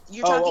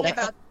 You're talking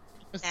about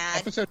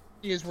episode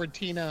 3 is where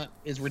Tina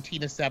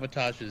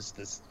sabotages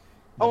this.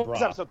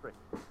 It's episode 3.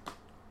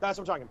 That's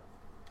what I'm talking about.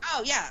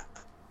 Oh yeah.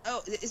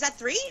 Oh, is that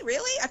 3?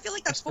 Really? I feel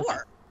like that's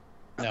 4.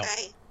 No.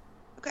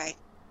 Okay.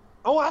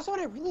 Oh, that's what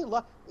I really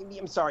love.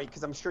 I'm sorry,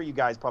 because I'm sure you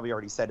guys probably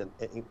already said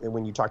it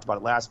when you talked about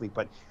it last week,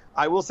 but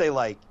I will say,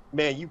 like,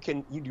 man, you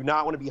do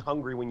not want to be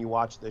hungry when you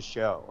watch this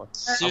show.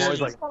 I'm always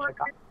like,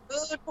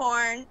 food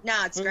porn.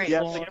 No, it's great.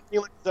 Yeah, like, it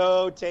looks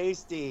so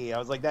tasty. I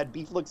was like, that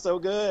beef looks so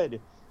good.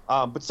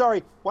 But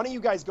sorry, why don't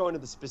you guys go into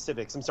the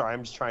specifics? I'm sorry,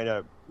 I'm just trying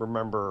to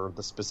remember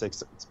the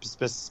specifics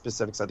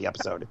of the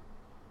episode.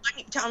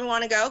 Tom, you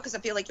want to go? Because I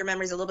feel like your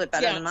memory's a little bit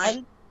better than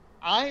mine.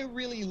 I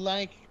really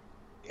like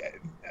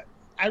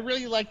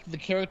the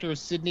character of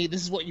Sydney.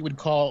 This is what you would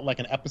call like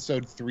an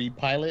episode 3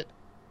 pilot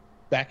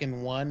back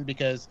in 1,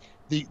 because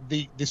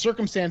the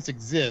circumstance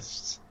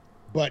exists,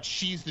 but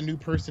she's the new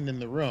person in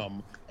the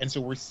room, and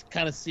so we're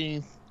kind of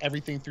seeing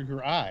everything through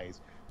her eyes.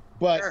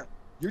 But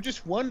You're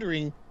just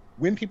wondering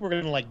when people are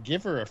going to like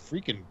give her a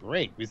freaking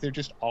break, because they're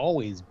just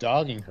always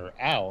dogging her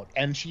out,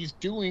 and she's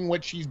doing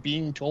what she's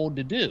being told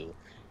to do.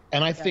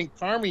 And I think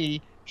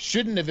Carmi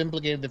shouldn't have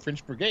implicated the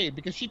French Brigade,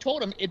 because she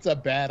told him it's a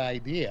bad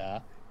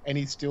idea, and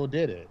he still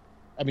did it.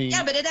 I mean,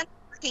 yeah, but it ended up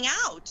working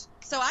out.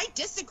 So I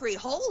disagree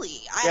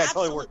wholly.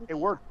 It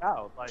worked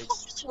out. Like,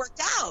 totally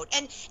worked out,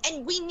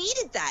 and we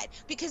needed that,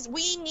 because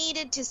we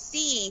needed to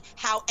see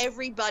how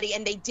everybody,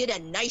 and they did a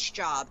nice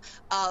job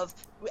of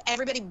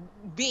everybody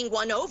being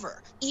won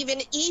over, even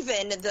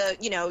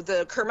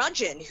the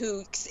curmudgeon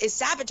who is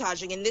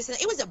sabotaging in this.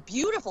 It was a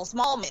beautiful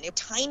small moment, a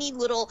tiny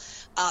little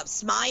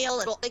smile,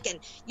 and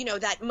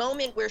that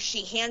moment where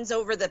she hands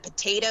over the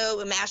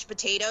mashed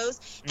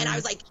potatoes, and I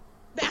was like,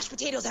 mashed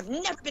potatoes have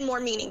never been more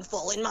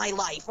meaningful in my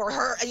life, or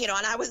her,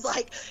 and I was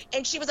like,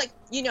 and she was like,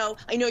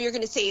 I know you're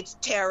going to say it's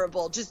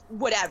terrible, just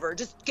whatever,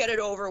 just get it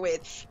over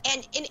with.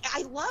 And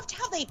I loved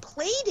how they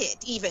played it,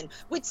 even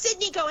with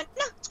Sydney going,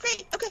 no, it's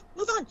great, okay,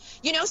 move on.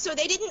 So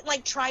they didn't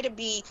like try to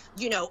be,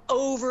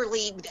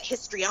 overly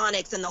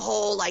histrionics and the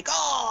whole like,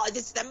 oh,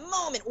 this is the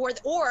moment,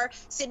 or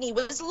Sydney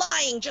was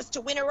lying just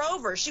to win her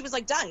over. She was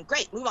like, done,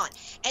 great, move on.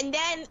 And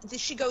then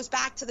she goes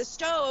back to the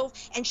stove,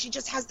 and she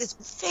just has this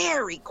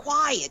very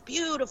quiet,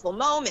 beautiful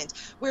moment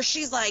where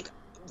she's like,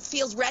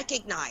 feels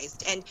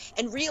recognized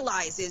and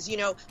realizes,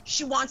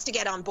 she wants to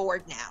get on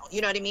board now,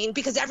 you know what I mean?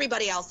 Because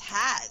everybody else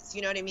has,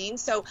 you know what I mean?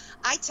 So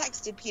I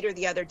texted Peter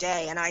the other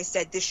day and I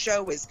said, this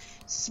show is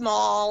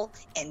small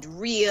and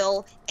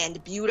real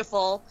and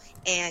beautiful.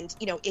 And,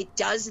 it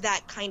does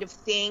that kind of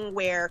thing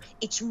where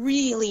it's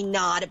really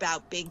not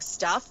about big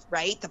stuff,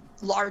 right? The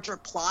larger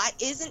plot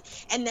isn't.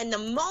 And then the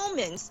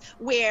moments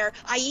where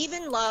I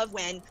even love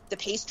when the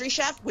pastry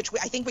chef, which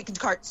I think we can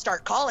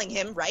start calling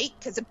him, right?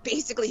 Because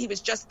basically he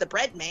was just the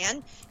bread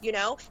man,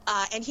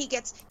 and he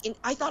gets in.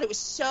 I thought it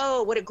was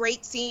what a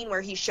great scene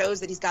where he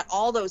shows that he's got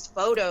all those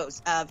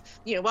photos of,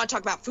 want to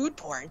talk about food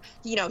porn.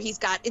 He's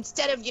got,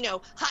 instead of,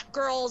 hot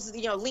girls,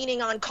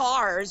 leaning on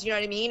cars, you know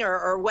what I mean?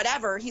 Or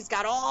whatever, he's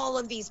got all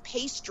of these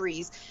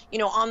pastries,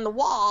 on the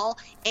wall.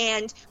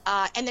 And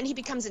then he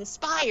becomes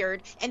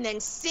inspired. And then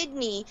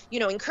Sydney,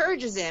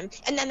 encourages him.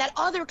 And then that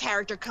other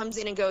character comes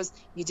in and goes,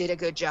 you did a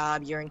good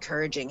job. You're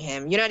encouraging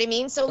him. You know what I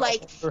mean? So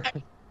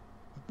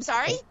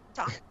sorry?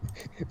 Tom.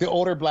 The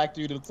older black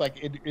dude looks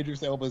like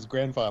Idris Elba's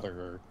grandfather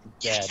or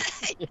dad.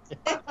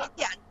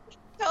 Yeah,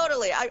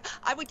 totally.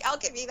 I'll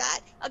give you that.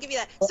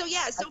 So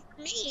yeah, so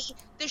for me,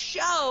 the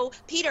show,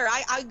 Peter,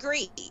 I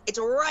agree. It's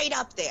right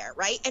up there,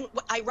 right? And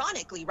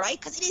ironically, right?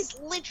 Because it is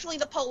literally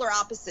the polar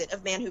opposite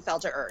of Man Who Fell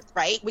to Earth,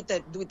 right? With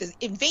the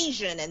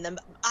invasion and the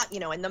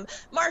and the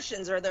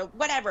Martians or the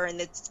whatever, and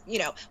it's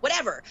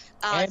whatever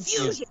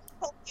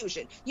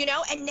fusion,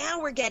 and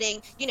now we're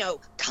getting,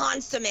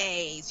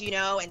 consommes,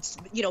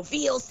 and,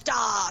 veal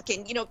stock,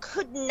 and,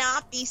 could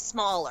not be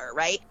smaller,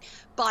 right?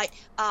 But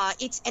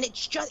it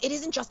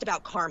isn't just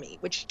about Carmi,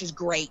 which is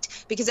great,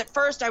 because at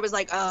first I was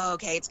like, oh,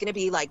 okay, it's going to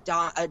be like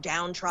a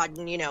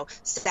downtrodden,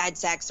 sad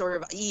sack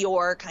sort of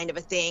Eeyore kind of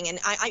a thing. And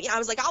I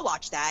was like, I'll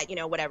watch that,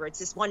 whatever. It's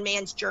this one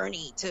man's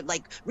journey to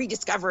like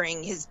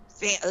rediscovering his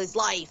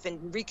life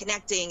and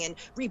reconnecting and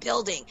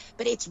rebuilding,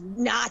 but it's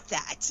not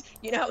that.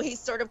 He's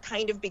sort of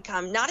kind of become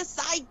not a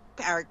side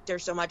character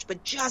so much,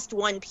 but just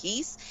one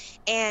piece.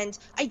 And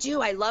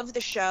I love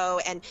the show,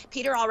 and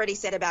Peter already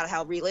said about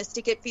how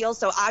realistic it feels,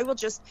 so I will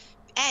just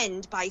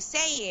end by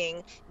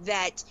saying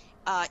that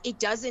it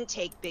doesn't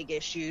take big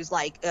issues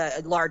like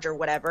large or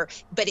whatever,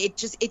 but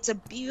it's a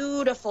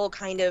beautiful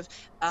kind of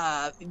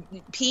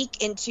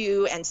peek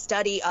into and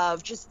study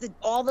of just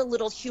all the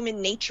little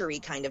human nature-y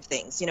kind of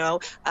things,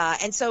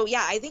 and so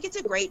yeah, I think it's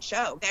a great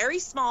show. Very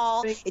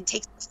small.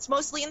 It's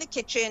mostly in the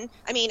kitchen.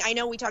 I mean, I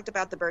know we talked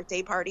about the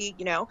birthday party,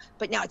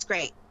 but no, it's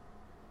great.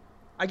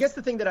 I guess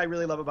the thing that I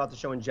really love about the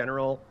show in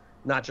general,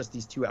 not just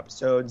these 2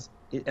 episodes,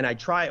 and I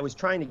was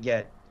trying to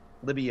get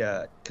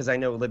Libya, because I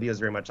know Libya is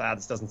very much,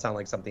 this doesn't sound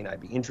like something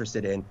I'd be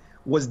interested in,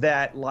 was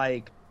that,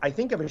 like, I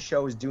think if a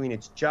show is doing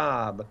its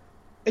job,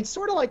 it's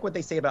sort of like what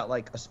they say about,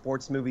 like, a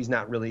sports movie is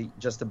not really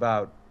just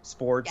about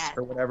sports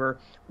or whatever.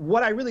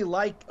 What I really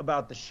like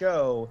about the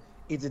show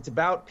is it's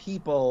about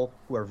people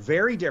who are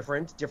very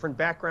different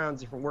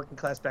backgrounds, different working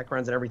class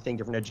backgrounds and everything,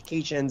 different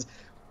educations,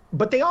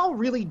 but they all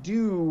really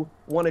do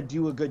want to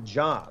do a good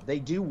job. They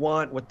do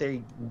want what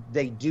they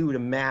do to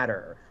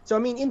matter. So, I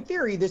mean, in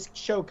theory, this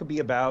show could be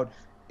about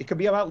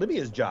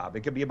Libya's job.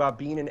 It could be about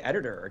being an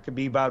editor. It could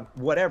be about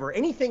whatever.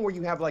 Anything where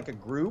you have like a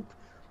group.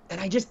 And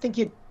I just think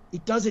it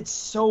does it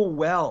so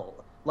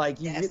well.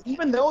 Like,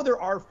 even though there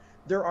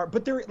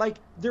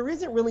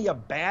isn't really a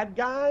bad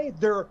guy.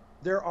 There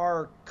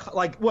are,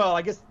 like, well,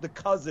 I guess the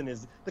cousin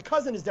is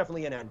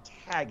definitely an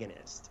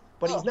antagonist,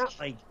 but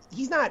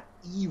he's not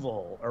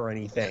evil or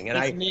anything. And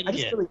I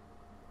just really,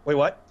 wait,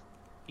 what?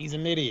 He's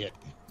an idiot.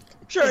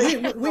 Sure.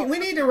 we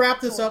need to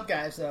wrap this up,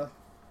 guys, though.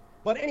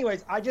 But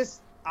anyways, I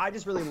just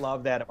really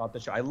love that about the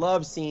show. I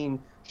love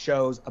seeing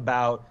shows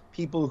about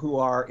people who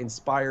are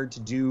inspired to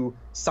do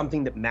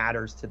something that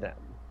matters to them.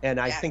 And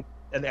I think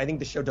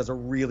the show does a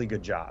really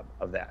good job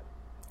of that.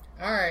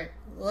 All right,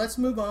 let's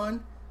move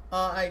on.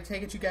 I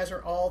take it you guys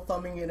are all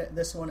thumbing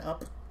this one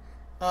up.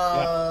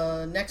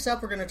 Next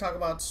up, we're going to talk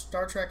about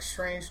Star Trek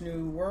Strange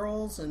New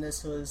Worlds, and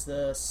this was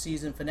the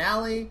season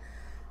finale,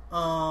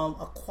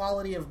 A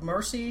Quality of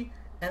Mercy.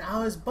 And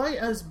I was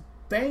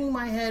banging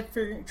my head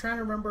trying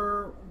to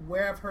remember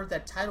where I've heard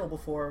that title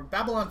before.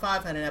 Babylon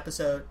 5 had an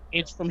episode.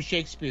 It's from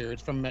Shakespeare.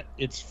 It's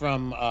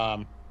from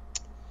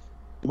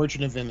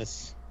Merchant of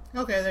Venice.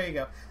 Okay, there you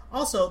go.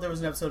 Also, there was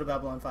an episode of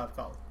Babylon 5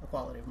 called A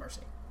Quality of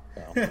Mercy.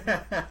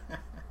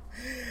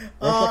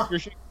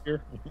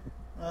 Shakespeare.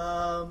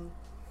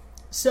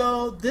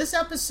 So this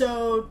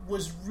episode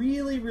was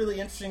really, really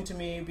interesting to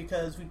me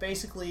because we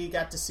basically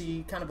got to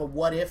see kind of a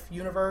what-if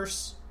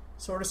universe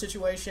sort of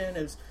situation.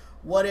 It was,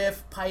 what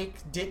if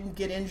Pike didn't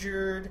get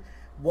injured?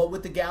 What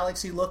would the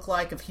galaxy look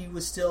like if he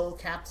was still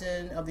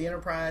captain of the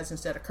Enterprise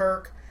instead of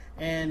Kirk?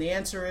 And the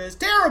answer is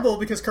terrible,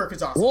 because Kirk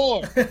is awesome.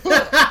 War.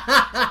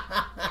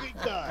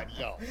 God,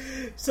 yo.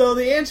 So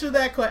the answer to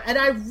that question, and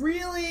I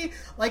really,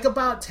 like,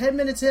 about 10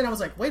 minutes in, I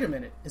was like, wait a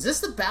minute, is this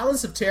the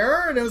Balance of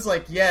Terror? And it was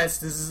like, yes,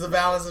 this is the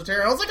Balance of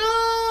Terror. I was like,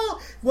 oh,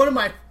 one of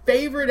my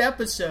favorite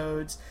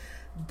episodes.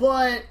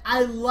 But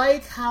I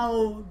like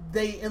how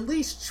they at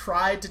least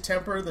tried to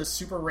temper the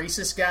super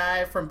racist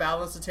guy from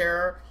Balance of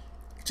Terror.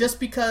 just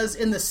because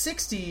in the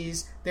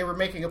 60s they were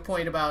making a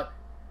point about,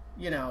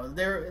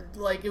 they're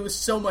like, it was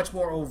so much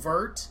more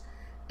overt.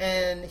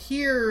 And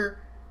here,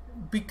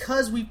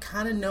 because we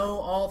kind of know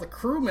all the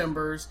crew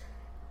members,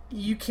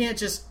 you can't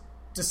just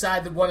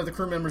decide that one of the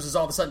crew members is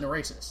all of a sudden a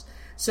racist.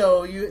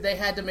 So they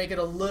had to make it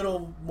a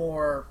little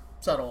more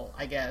subtle,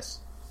 I guess.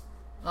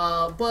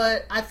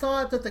 But I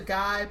thought that the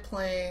guy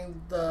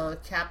playing the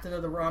captain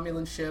of the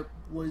Romulan ship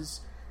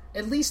was,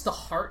 at least the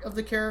heart of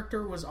the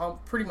character was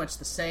all pretty much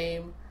the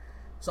same.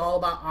 It's all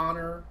about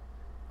honor.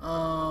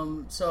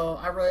 So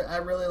I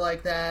really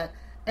like that.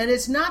 And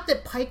it's not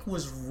that Pike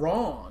was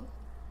wrong.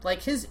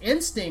 Like, his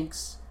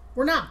instincts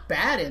were not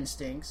bad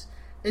instincts.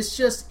 It's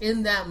just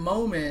in that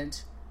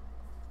moment,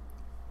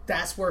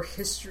 that's where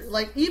history...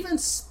 Like, even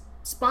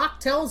Spock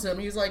tells him,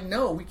 he's like,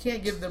 no, we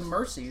can't give them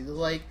mercy.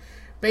 Like,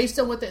 based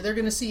on what they're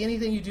going to see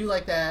anything you do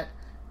like that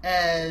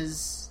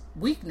as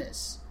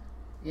weakness,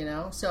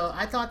 So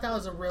I thought that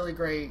was a really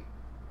great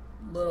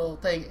little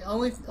thing.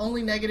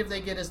 Only negative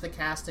they get is the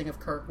casting of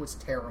Kirk was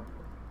terrible.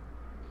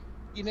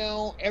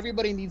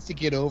 Everybody needs to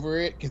get over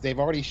it because they've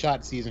already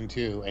shot season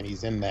 2 and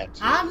he's in that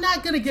too. I'm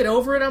not going to get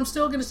over it. I'm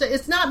still going to say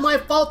it's not my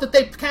fault that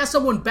they cast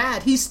someone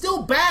bad. He's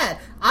still bad.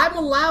 I'm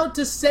allowed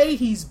to say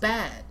he's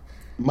bad.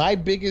 My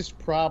biggest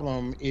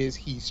problem is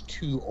he's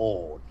too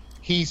old.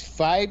 He's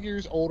 5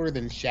 years older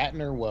than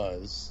Shatner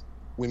was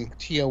when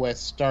TOS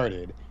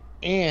started,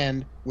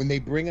 and when they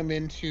bring him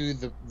into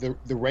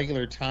the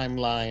regular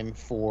timeline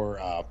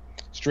for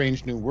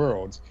Strange New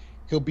Worlds,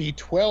 he'll be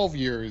 12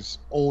 years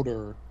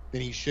older than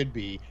he should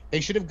be.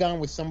 They should have gone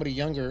with somebody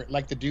younger,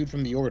 like the dude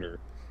from The Order,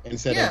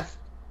 instead of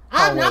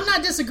I'm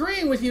not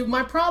disagreeing with you.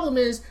 My problem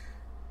is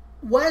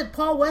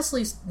Paul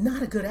Wesley's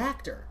not a good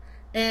actor,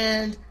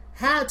 and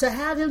to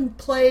have him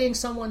playing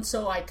someone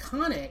so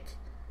iconic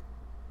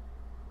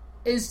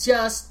is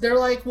just, they're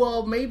like,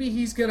 well, maybe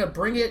he's gonna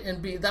bring it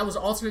and that was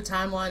alternate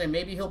timeline, and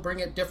maybe he'll bring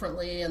it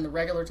differently in the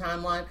regular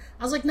timeline.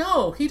 I was like,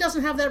 no, he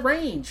doesn't have that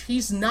range.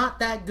 He's not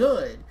that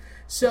good.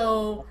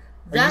 So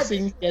Are you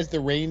saying he has the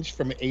range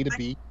from A to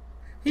B?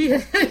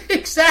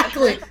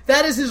 Exactly.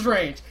 That is his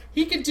range.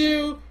 He could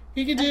do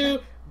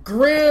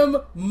grim,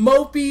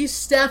 mopey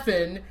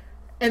Stefan,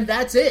 and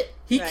that's it.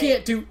 He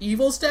can't do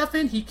evil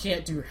Stefan. He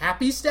can't do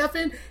happy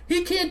Stefan.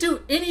 He can't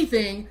do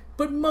anything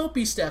but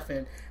mopey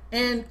Stefan.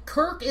 And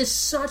Kirk is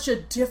such a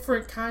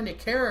different kind of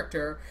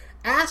character.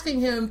 Asking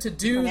him to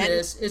do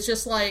this is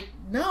just like,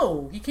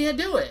 no, he can't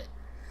do it.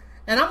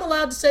 And I'm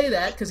allowed to say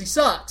that because he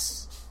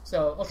sucks.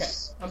 So, okay,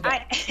 I'm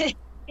done.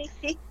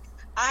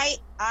 I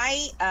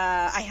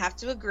have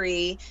to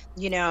agree.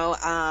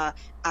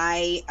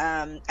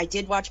 I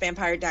did watch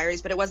Vampire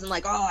Diaries, but it wasn't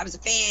like, oh, I was a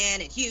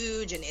fan and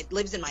huge and it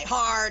lives in my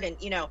heart, and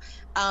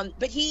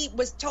but he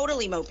was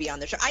totally mopey on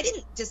the show. I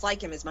didn't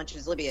dislike him as much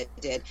as Libya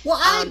did. Well,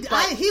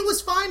 he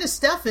was fine as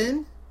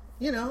Stefan,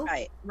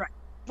 Right.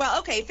 Well,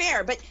 okay,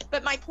 fair,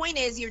 but my point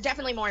is, you're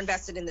definitely more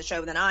invested in the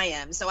show than I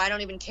am, so I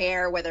don't even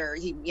care whether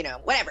he,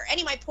 whatever.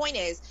 Anyway, my point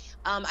is,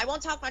 I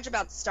won't talk much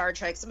about Star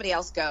Trek. Somebody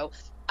else go.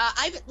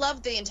 I've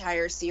loved the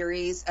entire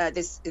series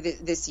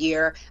this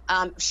year.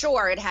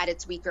 Sure, it had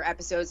its weaker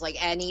episodes like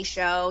any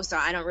show, so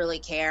I don't really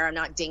care. I'm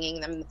not dinging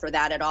them for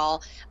that at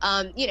all.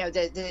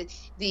 The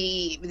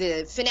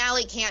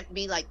finale can't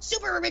be like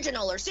super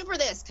original or super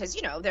this because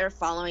they're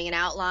following an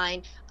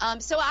outline.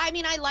 So I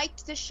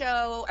liked the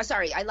show.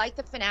 I liked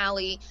the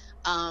finale.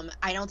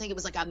 I don't think it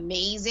was like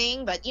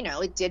amazing, but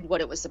it did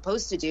what it was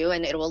supposed to do,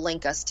 and it will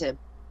link us to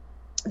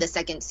the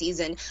second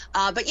season.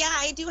 But yeah,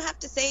 I do have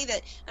to say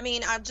that,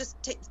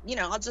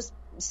 I'll just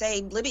say,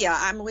 Libya,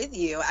 I'm with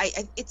you.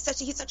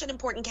 He's such an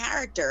important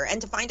character,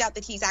 and to find out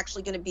that he's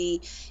actually going to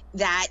be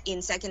that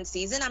in second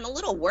season, I'm a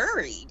little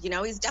worried.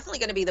 He's definitely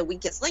going to be the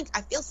weakest link.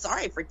 I feel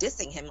sorry for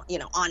dissing him,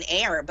 on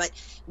air, but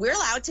we're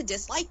allowed to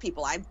dislike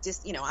people. I've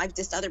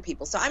dissed other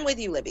people, so I'm with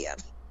you, Libya.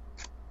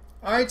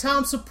 All right,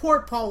 Tom,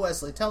 support Paul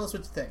Wesley. Tell us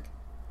what you think.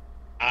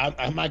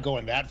 I'm not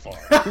going that far.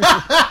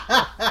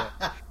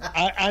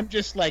 I'm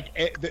just like,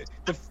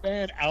 the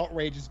fan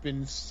outrage has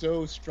been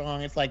so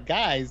strong. It's like,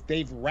 guys,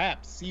 they've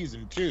wrapped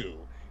season 2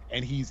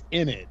 and he's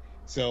in it.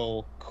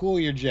 So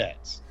cool your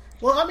jets.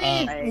 Well,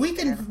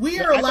 we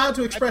are allowed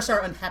to express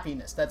our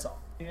unhappiness. That's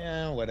all.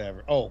 Yeah,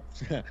 whatever. Oh,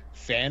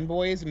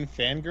 fanboys and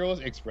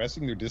fangirls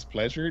expressing their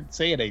displeasure?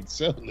 Say it ain't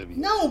so, Olivia.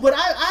 No, but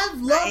I've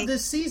loved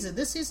this season.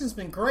 This season's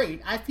been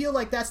great. I feel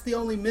like that's the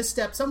only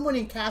misstep. Someone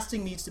in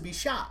casting needs to be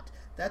shot.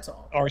 That's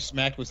all. Or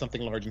smacked with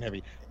something large and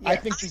heavy. Yeah. I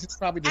think this is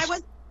probably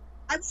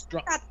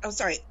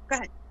sorry. Go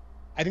ahead.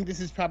 I think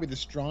this is probably the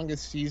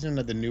strongest season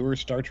of the newer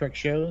Star Trek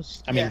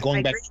shows.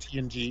 Going back to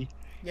TNG.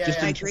 Yeah,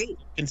 I agree.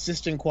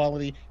 Consistent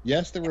quality.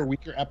 Yes, there were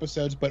weaker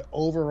episodes, but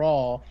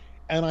overall,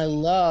 and I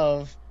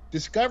love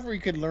Discovery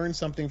could learn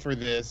something for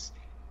this.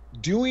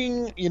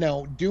 Doing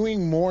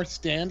more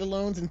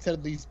standalones instead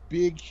of these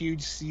big,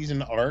 huge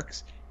season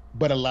arcs,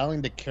 but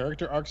allowing the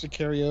character arcs to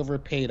carry over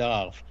paid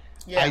off.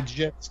 Yeah. I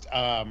just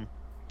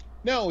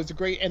no, it's a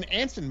great, and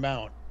Anson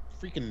Mount,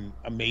 freaking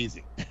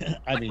amazing.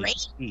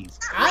 Jeez.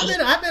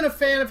 I've been a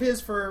fan of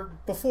his for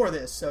before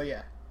this, so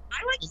yeah.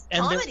 I like his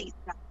comedy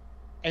stuff.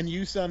 And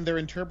Yusun, their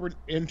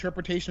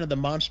interpretation of the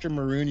monster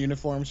maroon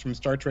uniforms from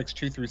Star Treks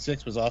 2 through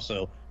 6 was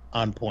also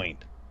on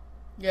point.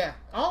 Yeah,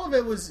 all of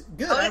it was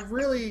good. I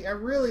really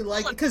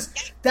liked it because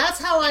that's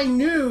how I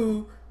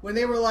knew when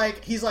they were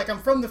like, he's like, I'm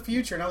from the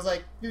future, and I was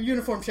like, your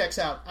uniform checks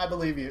out. I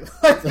believe you.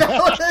 Like,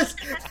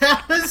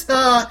 that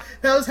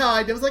was how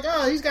I did. I was like,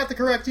 oh, he's got the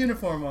correct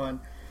uniform on.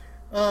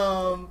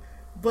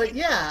 But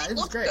yeah, it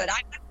was great. Good. I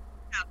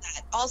about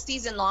that all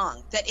season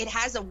long. That it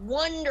has a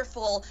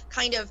wonderful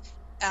kind of.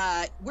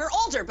 We're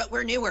older, but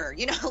we're newer.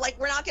 You know, like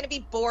we're not going to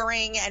be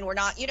boring, and we're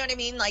not. You know what I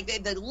mean?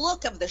 Like the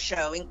look of the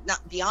show,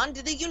 not beyond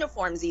the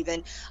uniforms,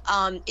 even,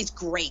 is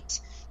great.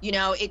 You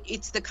know,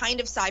 it's the kind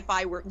of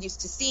sci-fi we're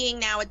used to seeing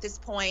now at this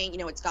point. You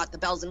know, it's got the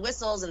bells and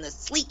whistles and the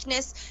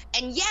sleekness,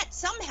 and yet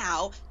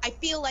somehow I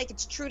feel like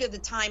it's true to the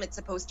time it's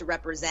supposed to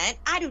represent.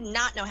 I do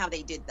not know how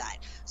they did that.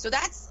 So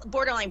that's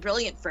borderline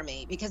brilliant for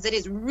me because it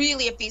is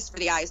really a feast for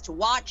the eyes to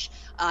watch.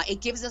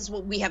 It gives us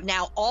what we have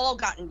now all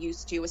gotten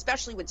used to,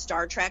 especially with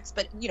Star Treks,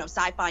 but, you know,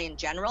 sci-fi in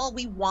general.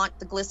 We want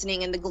the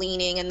glistening and the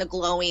gleaming and the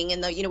glowing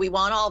and the, you know, we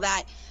want all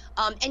that.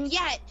 And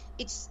yet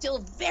it's still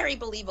very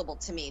believable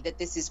to me that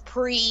this is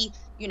pre,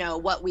 you know,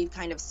 what we've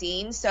kind of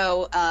seen.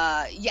 So,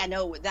 yeah,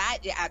 no, that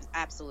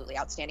absolutely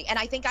outstanding. And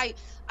I think I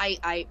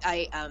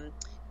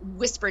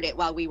whispered it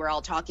while we were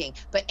all talking,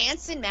 but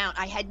Anson Mount,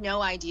 I had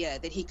no idea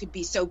that he could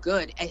be so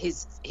good at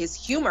his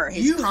humor,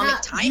 his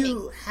comic timing.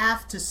 You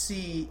have to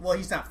see, well,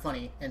 he's not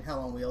funny in Hell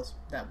on Wheels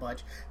that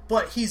much,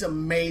 but he's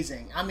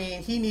amazing. I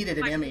mean, he needed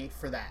an Emmy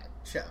for that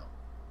show.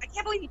 I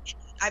can't believe he did.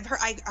 I've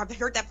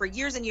heard that for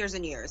years and years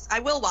and years.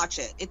 I will watch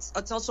it. It's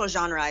also a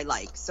genre I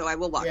like, so I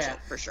will watch it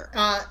for sure.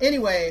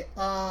 Anyway,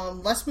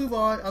 let's move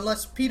on.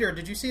 Unless, Peter,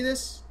 did you see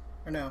this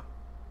or no?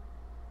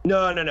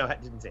 No, I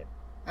didn't see it.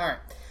 All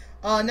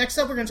right. Next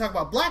up, we're going to talk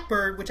about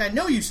Blackbird, which I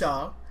know you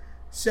saw.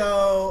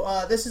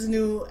 So this is a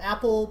new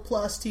Apple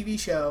Plus TV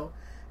show,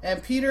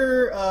 and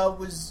Peter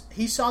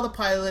he saw the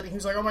pilot, and he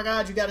was like, "Oh my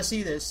God, you got to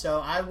see this!"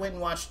 So I went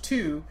and watched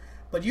 2,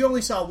 but you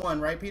only saw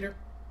 1, right, Peter?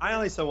 I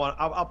only saw 1.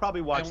 I'll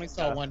probably watch. I only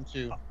saw 1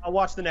 too. I'll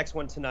watch the next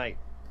one tonight.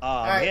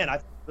 Right. Man,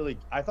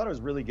 I thought it was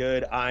really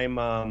good. I'm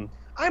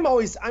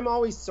always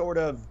sort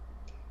of,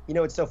 you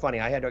know, it's so funny.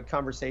 I had a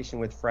conversation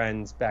with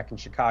friends back in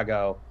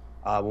Chicago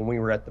when we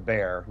were at the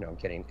Bear. No, I'm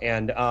kidding.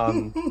 And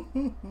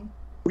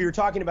we were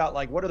talking about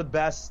like what are the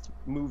best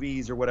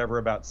movies or whatever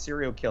about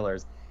serial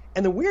killers.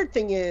 And the weird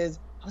thing is,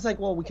 I was like,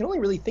 well, we can only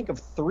really think of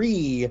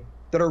 3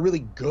 that are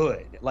really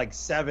good, like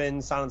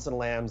 7, Silence of the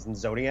Lambs, and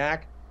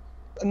Zodiac.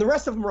 And the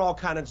rest of them are all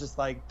kind of just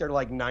like, they're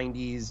like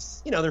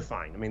 90s, you know, they're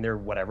fine. I mean, they're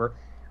whatever.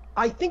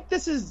 I think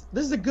this is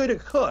a good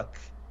hook.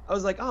 I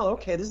was like, oh,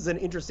 okay, this is an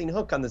interesting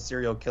hook on the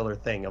serial killer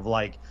thing of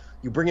like,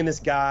 you bring in this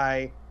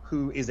guy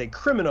who is a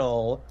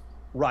criminal,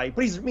 right?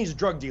 But he's a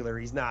drug dealer.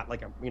 He's not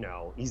like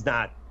he's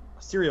not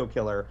a serial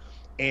killer.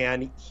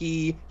 And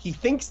he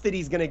thinks that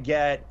he's going to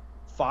get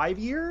 5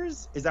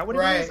 years. Is that what it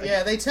is? Right,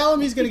 yeah. They tell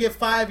him he's going to get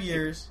 5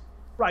 years.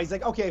 Right, he's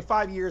like, okay,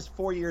 5 years,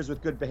 4 years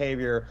with good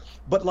behavior,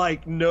 but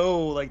like,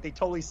 no, like they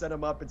totally set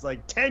him up. It's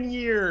like 10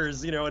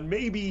 years, you know, and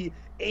maybe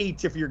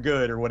 8 if you're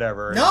good or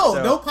whatever.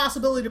 No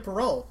possibility to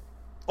parole.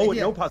 Oh,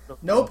 no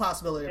possibility. No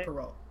possibility of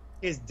parole.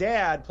 His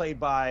dad, played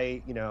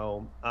by, you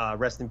know,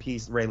 rest in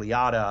peace, Ray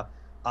Liotta,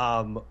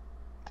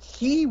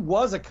 he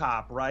was a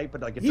cop, right?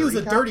 But like he was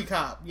a dirty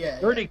cop,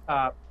 dirty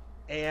cop,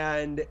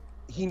 and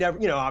he never,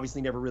 you know,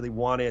 obviously never really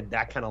wanted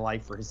that kind of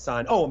life for his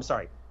son. Oh, I'm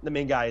sorry, the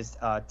main guy is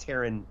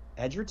Taron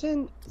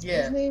Egerton? Is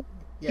that his name?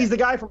 Yeah. He's the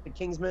guy from the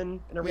Kingsman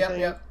and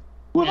everything. Yep.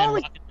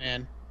 Rocket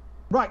Man.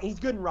 Right, he's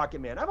good in Rocket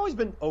Man. I've always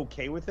been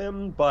okay with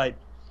him, but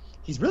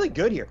he's really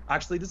good here.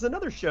 Actually, there's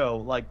another show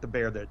like The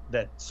Bear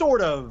that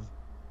sort of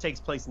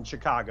takes place in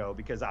Chicago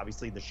because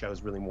obviously the show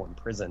is really more in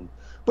prison.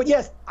 But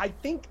yes, I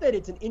think that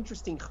it's an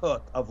interesting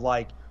hook of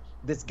like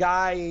this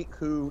guy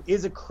who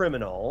is a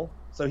criminal,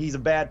 so he's a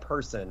bad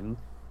person,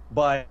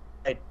 but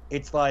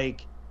it's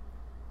like,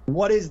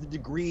 what is the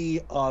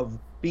degree of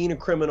being a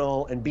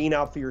criminal and being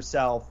out for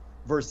yourself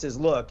versus,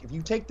 look, if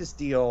you take this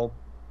deal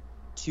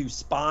to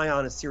spy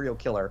on a serial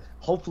killer,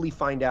 hopefully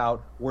find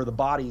out where the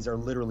bodies are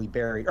literally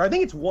buried. Or I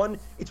think it's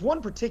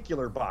one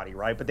particular body,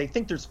 right? But they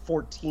think there's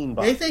 14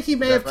 bodies. They think he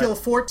may have killed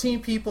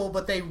 14 people,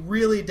 but they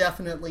really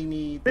definitely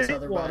need this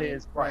other body.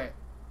 Is, right.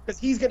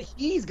 Because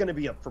he's gonna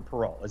be up for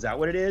parole. Is that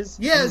what it is?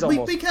 Yeah,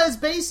 because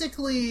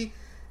basically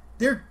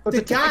it's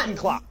a ticking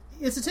clock.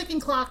 It's a ticking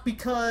clock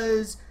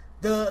because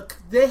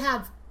they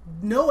have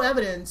no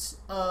evidence.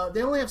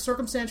 They only have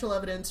circumstantial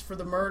evidence for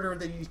the murder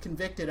that he's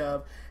convicted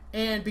of,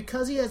 and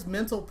because he has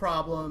mental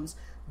problems,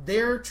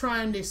 they're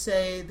trying to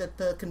say that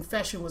the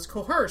confession was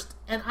coerced.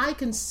 And I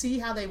can see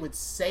how they would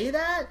say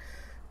that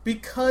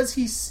because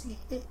he's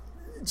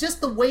just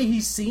the way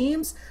he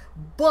seems.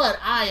 But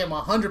I am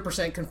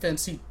 100%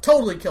 convinced he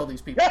totally killed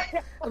these people.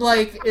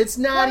 Like, it's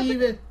not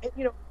even.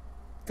 You know,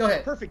 go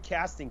ahead. Perfect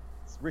casting.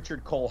 It's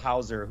Richard Cole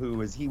Hauser,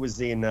 he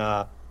was in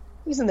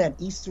that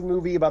Easter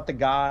movie about the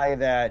guy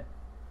that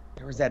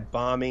there was that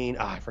bombing.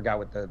 I forgot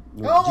what the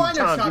movie. Oh, I know what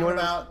you're talking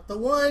about. The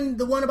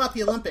one about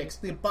the Olympics,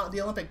 the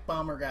Olympic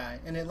bomber guy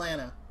in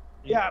Atlanta.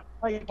 Yeah,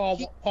 like Paul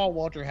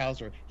Walter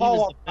Hauser. He Paul was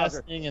Walter the best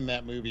Hauser. thing in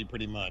that movie,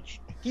 pretty much.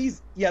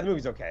 the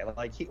movie's okay.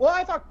 Like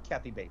I thought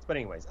Kathy Bates, but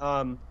anyways,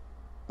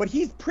 but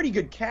he's pretty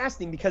good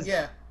casting because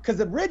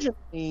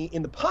originally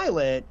in the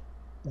pilot,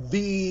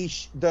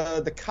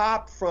 the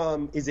cop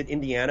from, is it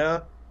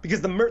Indiana?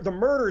 Because the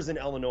murder's in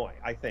Illinois,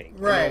 I think.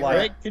 Right.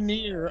 Greg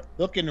Kinnear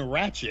looking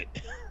ratchet.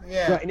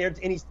 Yeah. Right,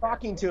 and he's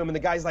talking to him, and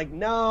the guy's like,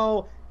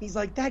 no. He's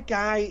like, that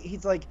guy,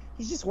 he's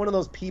just one of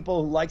those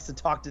people who likes to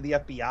talk to the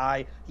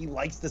FBI. He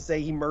likes to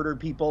say he murdered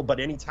people, but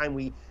anytime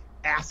we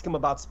ask him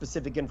about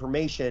specific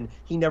information,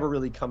 he never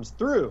really comes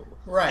through.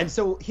 Right. And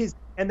so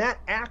that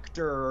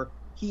actor,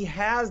 he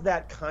has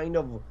that kind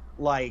of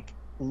like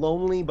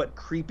lonely but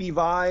creepy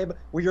vibe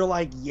where you're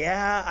like,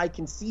 yeah, I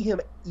can see him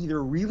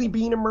either really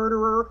being a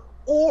murderer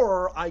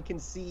or I can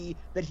see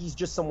that he's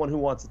just someone who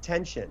wants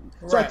attention.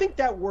 So I think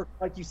that worked,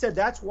 like you said,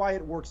 that's why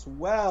it works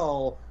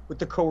well with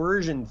the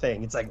coercion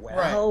thing. It's like,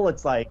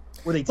 it's like,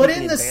 were they taking But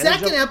in the advantage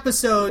second of?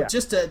 episode,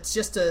 just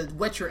to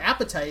whet your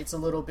appetites a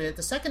little bit,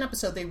 the second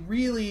episode, they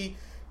really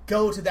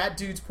go to that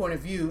dude's point of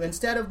view.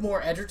 Instead of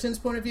more Edgerton's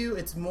point of view,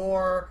 it's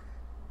more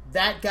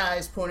that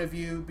guy's point of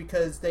view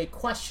because they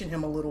question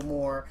him a little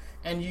more,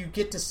 and you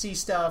get to see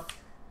stuff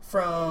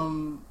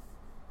from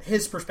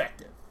his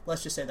perspective.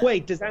 Let's just say that.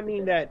 Wait, does that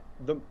mean that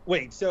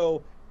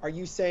so are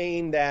you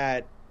saying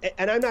that,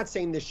 and I'm not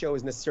saying this show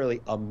is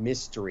necessarily a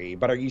mystery,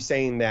 but are you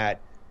saying that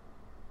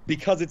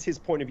because it's his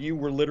point of view,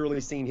 we're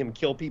literally seeing him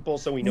kill people,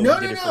 so we know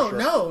he did it for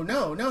sure?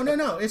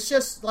 No. It's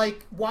just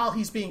like while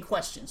he's being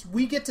questioned,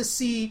 we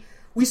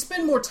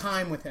spend more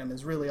time with him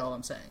is really all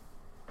I'm saying.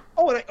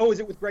 Is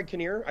it with Greg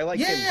Kinnear? I like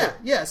him.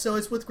 Yeah. So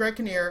it's with Greg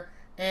Kinnear,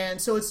 and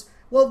so it's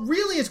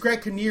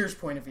Greg Kinnear's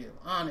point of view.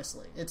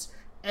 Honestly,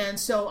 and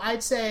so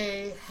I'd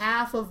say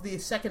half of the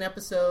second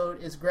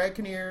episode is Greg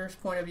Kinnear's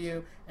point of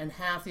view, and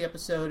half the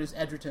episode is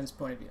Edgerton's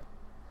point of view.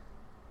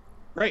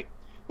 Right,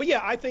 but yeah,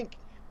 I think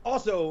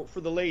also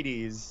for the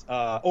ladies,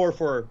 I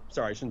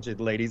shouldn't say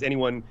the ladies,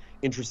 anyone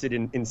interested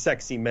in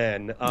sexy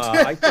men,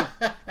 I think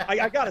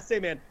I gotta say,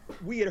 man,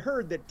 we had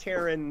heard that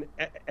Taron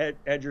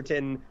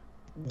Egerton.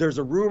 There's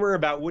a rumor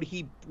about would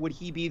he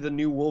be the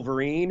new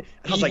Wolverine?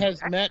 And I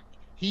was like,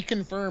 he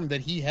confirmed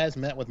that he has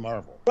met with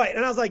Marvel. Right,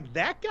 and I was like,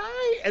 that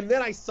guy? And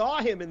then I saw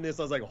him in this.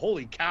 I was like,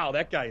 holy cow,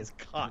 that guy is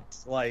cut.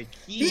 Like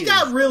he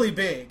got really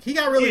big. He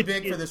got really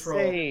big for this role.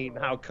 It's insane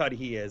how cut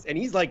he is, and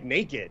he's like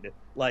naked.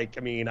 Like,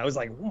 I mean, I was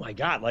like, oh my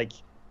god, like,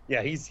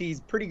 yeah, he's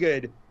pretty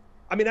good.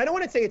 I mean, I don't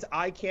want to say it's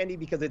eye candy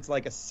because it's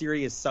like a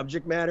serious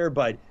subject matter,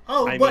 but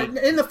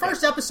in the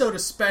first episode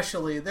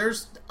especially,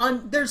 there's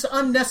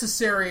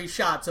unnecessary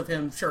shots of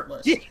him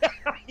shirtless.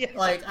 Yeah.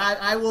 Like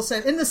I will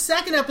say, in the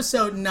second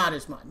episode, not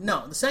as much.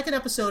 No, the second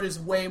episode is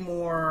way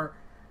more.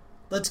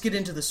 Let's get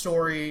into the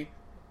story,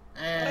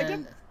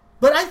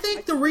 but I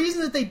think the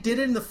reason that they did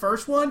it in the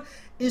first one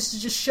is to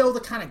just show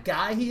the kind of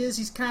guy he is.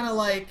 He's kind of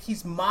like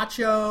he's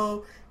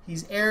macho,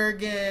 he's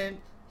arrogant,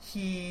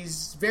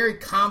 he's very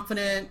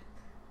confident.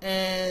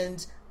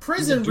 And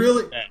prison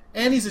really,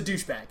 and he's a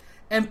douchebag.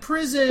 And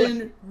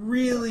prison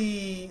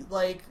really,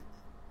 like,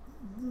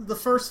 the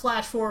first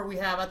flash forward we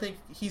have, I think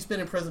he's been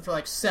in prison for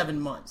like 7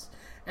 months,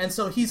 and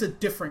so he's a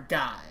different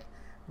guy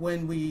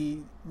when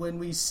we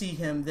see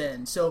him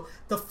then. So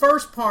the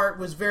first part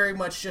was very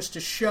much just to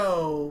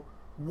show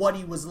what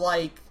he was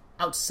like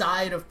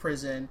outside of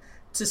prison,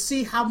 to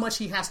see how much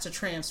he has to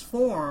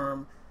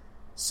transform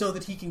so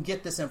that he can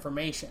get this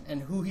information,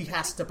 and who he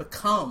has to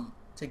become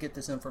to get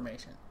this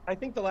information. I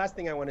think the last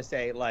thing I want to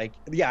say, like,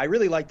 yeah, I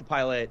really liked the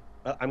pilot.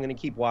 I'm going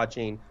to keep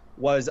watching.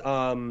 Was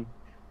I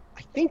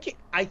think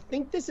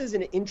this is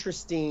an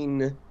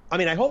interesting. I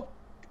mean, I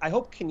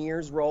hope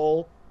Kinnear's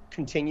role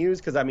continues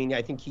because I mean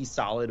I think he's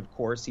solid. Of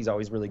course, he's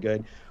always really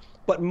good.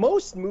 But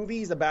most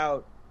movies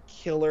about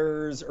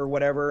killers or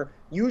whatever,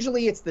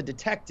 usually it's the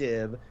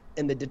detective,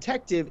 and the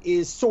detective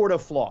is sort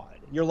of flawed.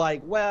 You're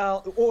like,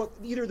 well, or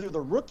either they're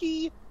the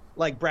rookie,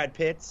 like Brad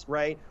Pitt's,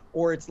 right?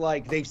 Or it's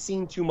like they've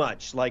seen too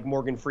much, like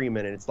Morgan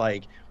Freeman, and it's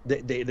like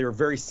they're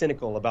very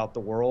cynical about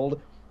the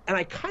world. And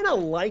I kind of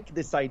like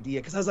this idea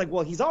because I was like,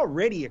 well, he's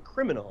already a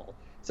criminal.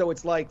 So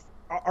it's like,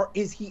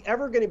 is it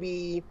ever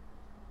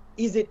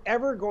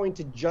going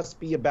to just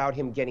be about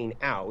him getting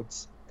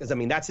out? Because, I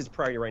mean, that's his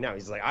priority right now.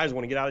 He's like, I just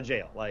want to get out of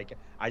jail. Like,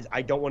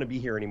 I don't want to be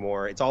here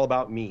anymore. It's all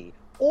about me.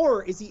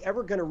 Or is he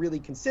ever going to really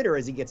consider,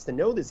 as he gets to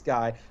know this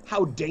guy,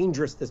 how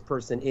dangerous this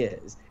person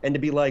is? And to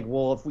be like,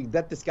 well, if we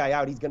let this guy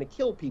out, he's going to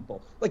kill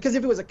people. Like, because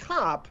if it was a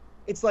cop,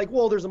 it's like,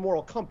 well, there's a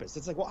moral compass.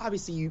 It's like, well,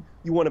 obviously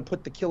you want to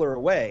put the killer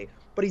away.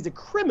 But he's a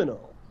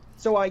criminal.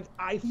 So I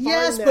find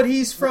yes, but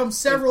he's from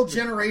several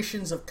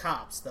generations of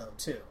cops, though,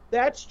 too.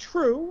 That's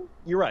true.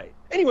 You're right.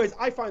 Anyways,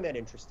 I find that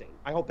interesting.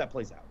 I hope that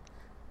plays out.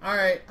 All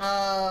right.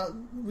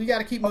 We got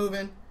to keep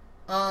moving.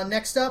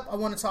 Next up, I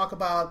want to talk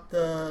about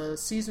the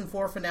season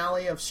 4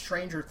 finale of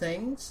Stranger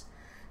Things,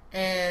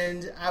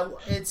 and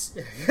it's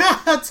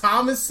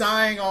Tom is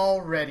sighing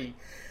already.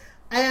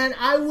 And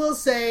I will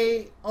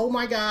say, oh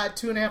my god,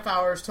 2.5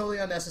 hours, totally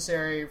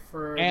unnecessary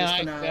for this finale.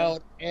 And I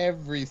felt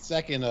every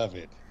second of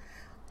it.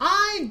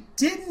 I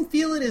didn't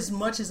feel it as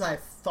much as I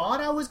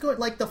thought I was going.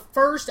 Like, the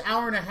first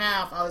hour and a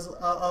half I was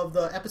of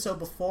the episode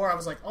before, I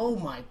was like, oh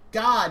my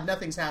god,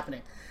 nothing's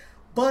happening.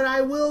 But I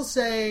will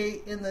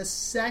say, in the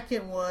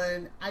second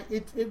one,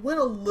 it went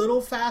a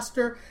little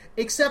faster,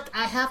 except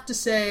I have to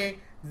say,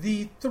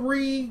 the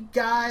 3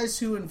 guys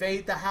who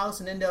invade the house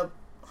and end up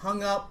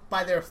hung up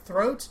by their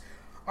throats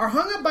are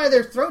hung up by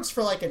their throats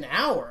for like an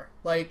hour.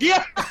 Like,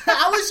 yeah.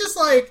 I was just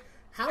like,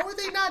 how are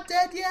they not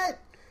dead yet?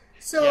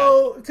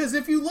 So, because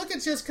if you look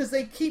at just because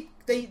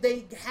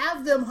they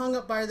have them hung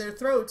up by their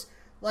throats,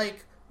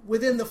 like,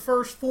 within the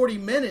first 40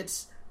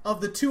 minutes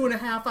of the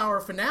 2.5 hour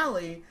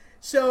finale,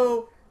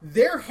 so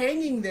they're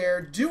hanging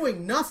there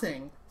doing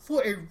nothing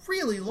for a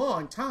really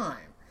long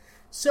time.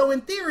 So,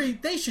 in theory,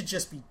 they should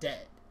just be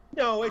dead.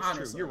 No, it's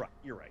honestly. true.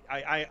 You're right.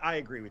 I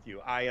agree with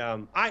you.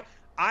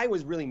 I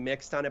was really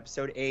mixed on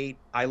episode 8.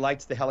 I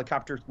liked the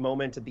helicopter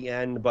moment at the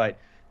end, but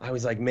I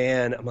was like,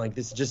 man, I'm like,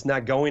 this is just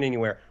not going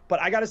anywhere.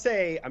 But I got to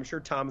say, I'm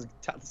sure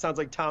sounds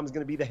like Tom's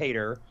going to be the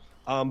hater.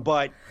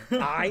 But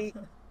I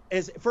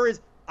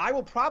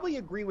will probably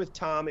agree with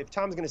Tom if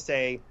Tom's going to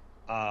say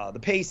the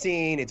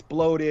pacing, it's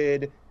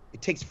bloated,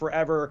 it takes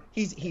forever.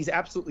 He's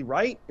absolutely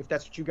right if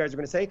that's what you guys are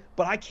going to say.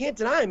 But I can't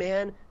deny,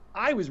 man,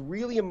 I was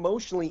really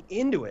emotionally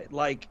into it.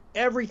 Like,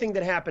 everything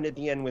that happened at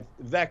the end with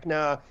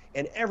Vecna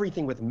and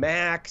everything with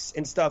Max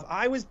and stuff,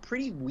 I was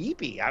pretty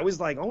weepy. I was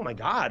like, oh my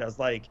God. I was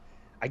like,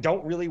 I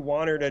don't really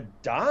want her to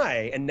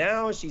die. And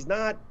now she's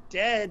not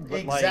dead.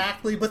 But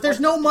exactly. But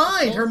there's no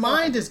mind. Her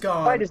mind is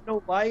gone. Right, there's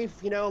no life.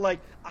 You know, like,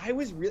 I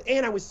was really,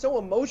 and I was so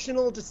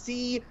emotional to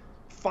see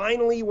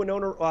finally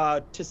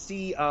Winona, to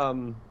see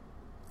the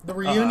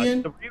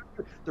reunion.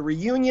 The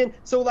reunion.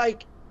 So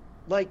like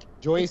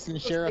Joyce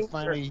and Sheriff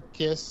finally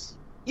kiss.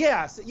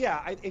 Yeah,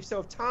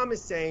 if Tom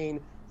is saying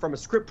from a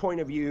script point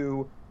of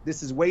view,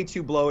 this is way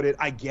too bloated,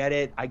 I get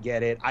it.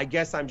 I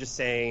guess I'm just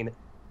saying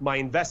my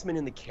investment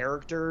in the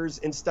characters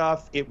and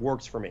stuff, it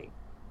works for me.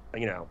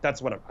 You know,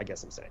 that's what I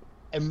guess I'm saying.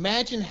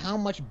 Imagine how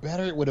much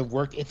better it would have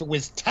worked if it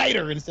was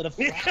tighter instead of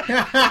flat.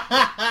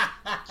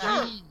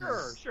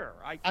 Sure.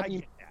 I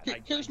mean, get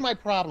that. Here's my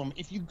problem.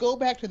 If you go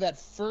back to that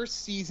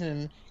first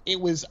season, it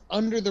was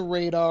under the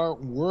radar,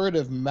 word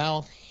of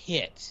mouth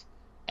hit,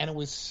 and it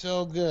was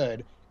so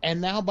good. And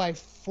now by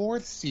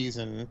 4th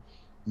season,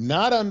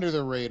 not under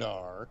the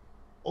radar,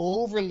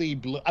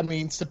 overly I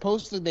mean,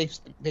 supposedly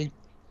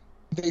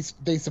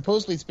they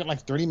supposedly spent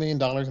like $30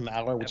 million an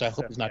hour, which I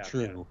hope is not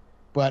true. Yeah.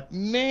 But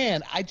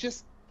man,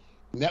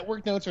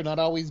 network notes are not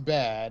always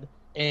bad,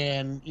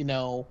 and you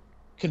know,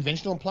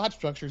 conventional plot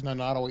structures are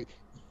not always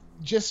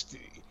just.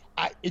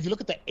 If you look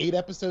at the 8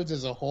 episodes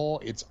as a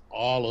whole, it's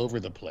all over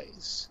the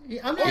place.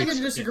 Yeah, I'm not going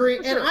to disagree,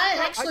 and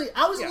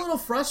I was a little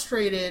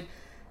frustrated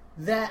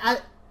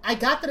that I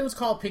got that it was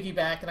called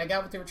Piggyback, and I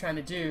got what they were trying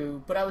to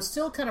do, but I was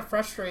still kind of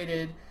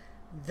frustrated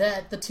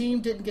that the team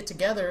didn't get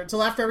together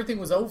until after everything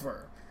was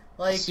over.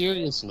 Like,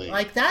 seriously,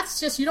 like, that's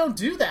just, you don't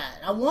do that.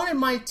 I wanted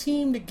my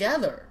team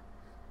together.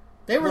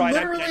 They were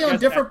literally on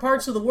different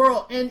parts of the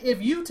world, and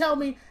if you tell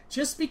me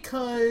just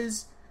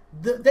because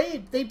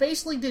they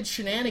basically did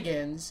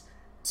shenanigans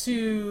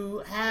to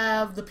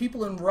have the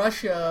people in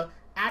Russia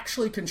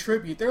actually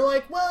contribute. They're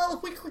like, well,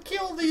 if we could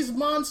kill these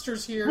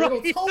monsters here,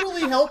 it'll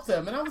totally help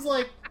them. And I was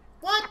like,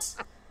 what?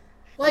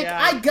 Like,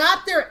 I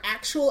got their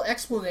actual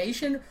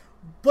explanation,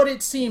 but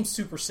it seemed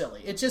super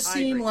silly. It just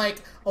seemed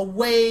like a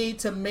way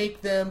to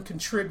make them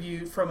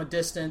contribute from a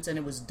distance, and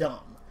it was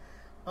dumb.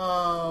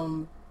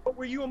 But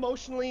were you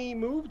emotionally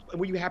moved?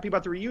 Were you happy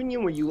about the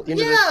reunion? Were you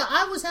into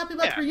I was happy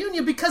about the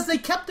reunion because they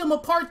kept them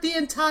apart the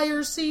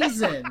entire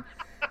season.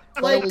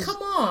 Like,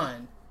 come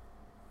on.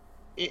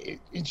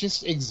 It's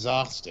just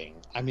exhausting.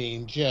 I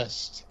mean,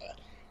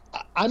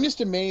 I'm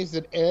just amazed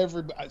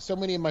that so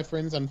many of my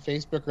friends on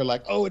Facebook are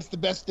like, oh, it's the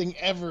best thing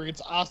ever.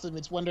 It's awesome.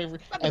 It's wonderful.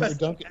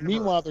 And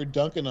meanwhile, they're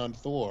dunking on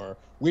Thor,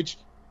 which,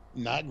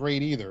 not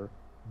great either.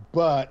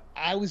 But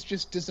I was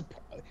just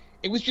disappointed.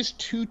 It was just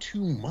too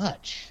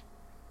much.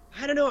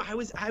 I don't know. I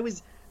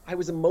was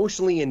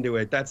emotionally into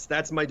it.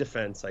 That's my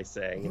defense. I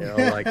say, you know,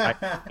 like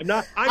I'm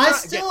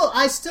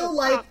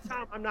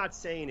not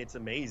saying it's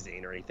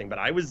amazing or anything, but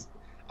I was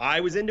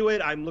into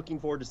it. I'm looking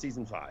forward to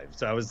season 5.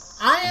 So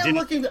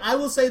I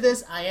will say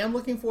this: I am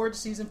looking forward to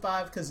season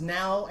 5 because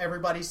now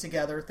everybody's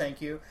together.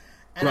 Thank you,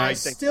 and I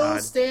still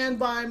stand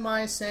by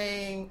my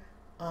saying,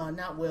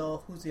 not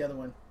Will. Who's the other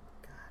one?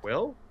 God.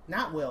 Will?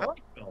 Not Will. I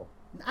like Will.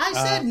 I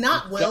said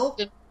not Will.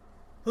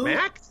 Who?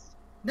 Max?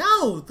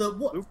 No.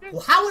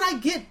 How would I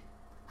get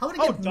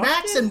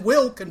Max and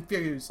Will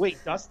confused? Wait,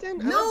 Dustin?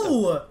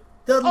 No,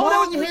 the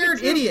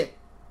long-haired idiot.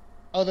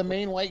 Oh, the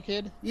main white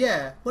kid?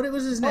 Yeah. What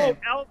was his name?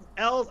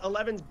 Oh,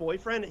 Eleven's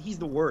boyfriend? He's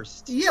the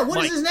worst. Yeah,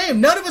 what is his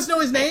name? None of us know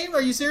his name.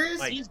 Are you serious?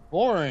 Mike. He's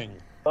boring.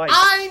 Mike.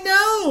 I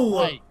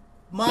know!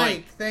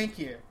 Mike, thank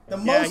you. The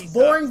most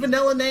boring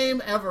vanilla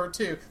name ever,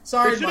 too.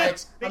 Sorry, Mike.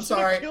 I'm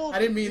sorry. I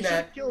didn't mean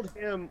that.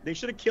 They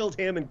should have killed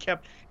him and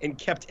kept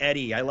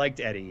Eddie. I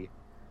liked Eddie.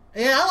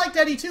 Yeah, I liked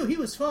Eddie, too. He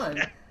was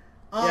fun.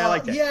 I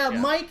like that. Yeah,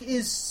 Mike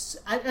is...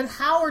 And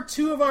how are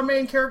two of our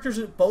main characters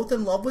both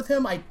in love with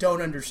him? I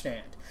don't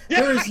understand.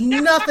 There is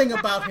nothing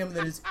about him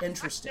that is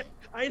interesting.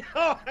 I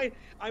know.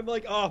 I'm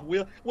like, oh,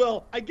 Will.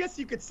 Well, I guess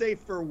you could say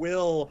for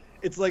Will,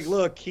 it's like,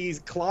 look, he's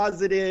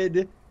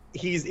closeted.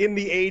 He's in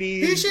the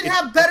 80s. He should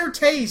have better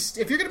taste.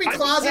 If you're going to be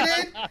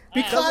closeted,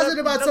 be closeted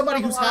about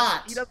somebody who's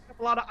hot. He doesn't have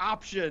a lot of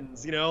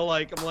options, you know?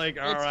 Like, I'm like,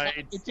 all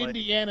right. It's like,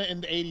 Indiana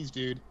in the 80s,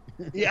 dude.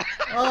 Yeah.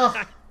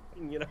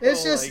 You know,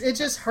 it's just, it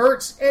just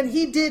hurts. And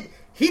he did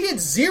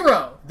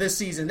zero this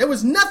season. There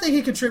was nothing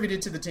he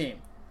contributed to the team.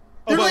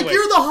 They're like,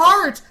 you're the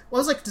heart. Well,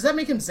 I was like, does that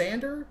make him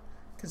Xander?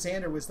 Because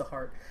Xander was the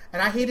heart.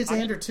 And I hated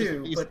Xander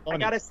too. But I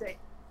gotta say,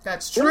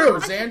 that's true.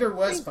 Xander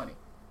was funny.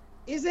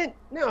 Isn't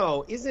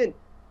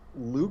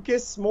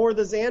Lucas more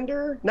the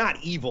Xander? Not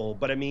evil,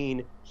 but I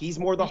mean, he's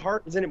more the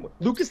heart, isn't it?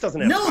 Lucas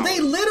doesn't have powers. They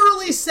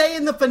literally say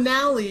in the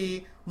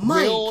finale,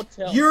 Mike,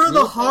 you're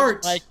the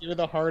heart. Mike, you're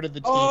the heart of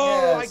the team.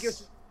 Oh,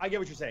 Yes. I get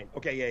what you're saying.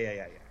 Okay,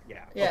 yeah.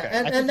 Yeah, Okay.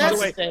 and that's...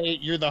 By the way,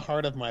 you're the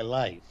heart of my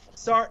life.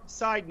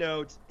 Side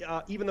note,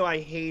 even though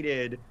I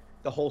hated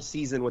the whole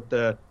season with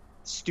the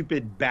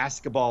stupid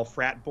basketball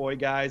frat boy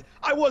guys,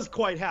 I was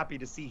quite happy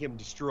to see him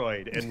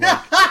destroyed and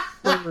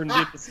like burned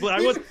into split. I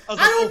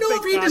don't know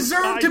if he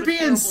deserved to be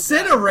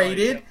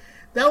incinerated.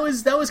 That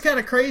was kind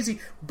of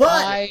crazy. But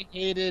I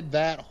hated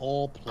that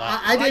whole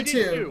plot. I did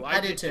too. I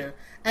did too.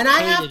 And I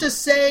have to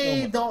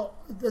say,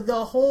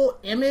 the whole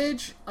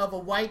image of a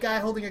white guy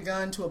holding a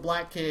gun to a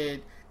black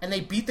kid, and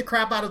they beat the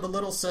crap out of the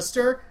little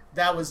sister.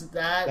 None of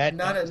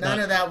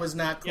that was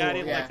not cool. Yeah, I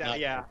didn't like that.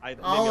 Yeah,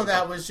 all of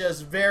that was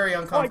just very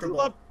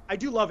uncomfortable. I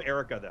do love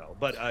Erica though,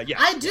 but yeah.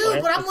 I do,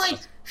 but I'm like,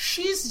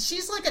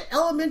 she's like an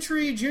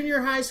elementary,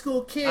 junior high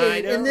school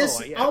kid, and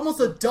this almost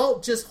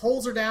adult just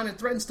holds her down and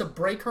threatens to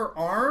break her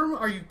arm.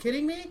 Are you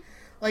kidding me?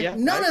 Like,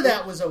 none of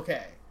that was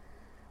okay.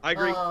 I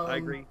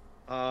agree.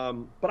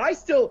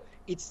 But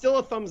it's still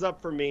a thumbs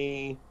up for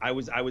me. I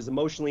was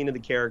emotionally into the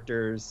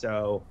characters,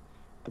 so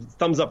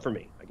thumbs up for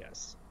me, I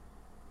guess.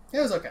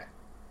 It was okay.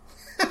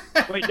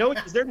 Wait, no,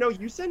 is there no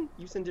Yusin?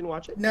 Yusin didn't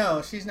watch it?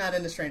 No, she's not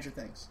into Stranger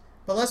Things.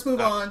 But let's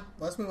move on.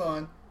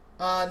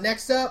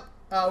 Next up,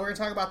 we're going to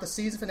talk about the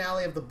season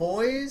finale of The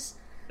Boys.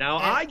 Now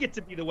I get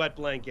to be the wet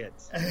blanket.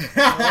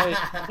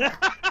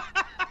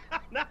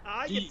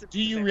 Do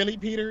you really,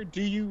 Peter?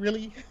 Do you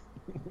really?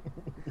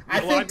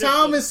 I think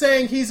Tom is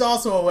saying he's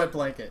also a wet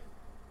blanket.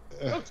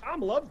 No,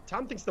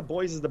 Tom thinks The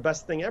Boys is the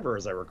best thing ever,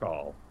 as I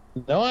recall.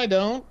 No, I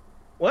don't.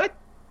 What?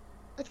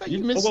 I thought you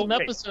missed some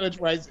episodes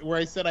where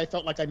I said I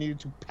felt like I needed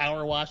to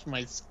power wash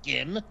my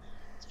skin,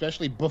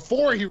 especially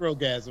before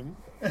Herogasm.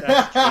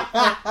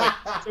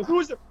 That's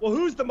true. So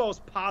who's the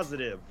most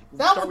positive?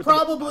 That would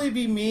probably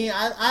be me.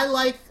 I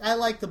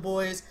like The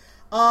Boys.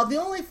 The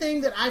only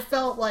thing that I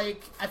felt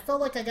like I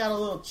got a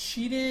little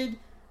cheated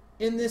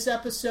in this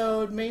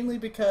episode, mainly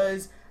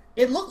because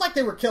it looked like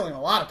they were killing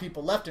a lot of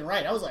people left and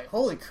right. I was like,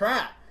 holy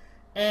crap.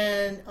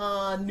 And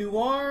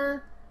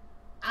Noir,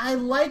 I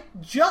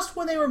liked just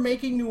when they were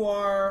making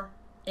Noir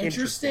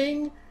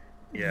interesting.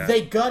 Yeah.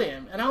 They gut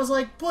him, and I was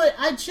like, "But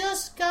I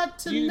just got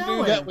to know him." You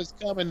knew that was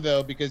coming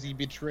though, because he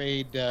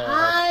betrayed.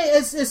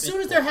 As soon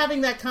as they're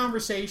having that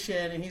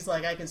conversation, and he's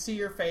like, "I can see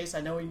your face.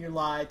 I know when you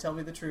lie. Tell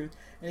me the truth."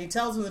 And he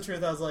tells him the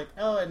truth. I was like,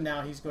 "Oh, and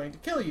now he's going to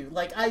kill you."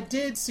 Like, I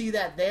did see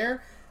that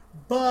there,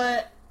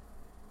 but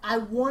I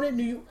wanted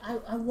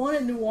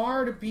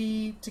Noir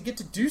to get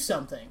to do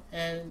something,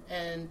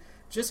 and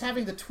just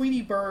having the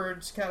Tweety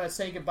birds kind of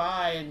say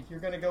goodbye, and you're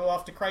going to go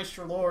off to Christ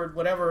your Lord,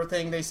 whatever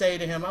thing they say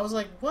to him. I was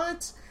like,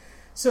 what?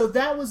 So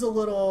that was a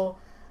little,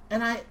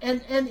 and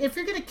if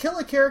you're going to kill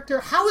a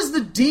character, how is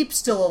the Deep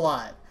still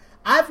alive?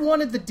 I've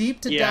wanted the Deep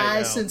to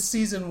die since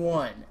season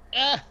 1,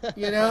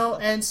 you know,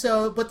 and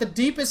so, but the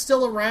Deep is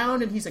still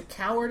around, and he's a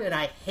coward, and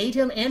I hate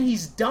him, and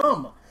he's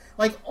dumb.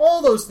 Like,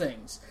 all those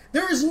things.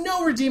 There is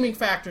no redeeming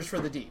factors for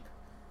the Deep.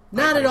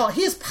 Not at all.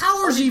 His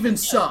powers even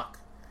suck.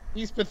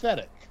 He's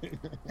pathetic.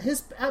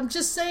 I'm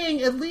just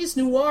saying, at least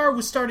Noir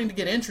was starting to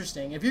get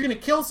interesting. If you're going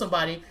to kill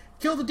somebody,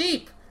 kill the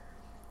Deep.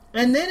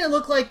 And then it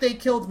looked like they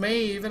killed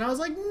Maeve, and I was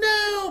like,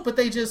 no! But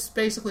they just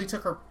basically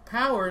took her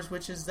powers,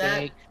 which is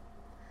that...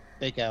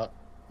 Fake out.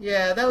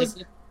 Yeah, that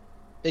was...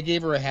 They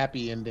gave her a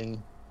happy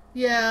ending.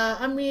 Yeah,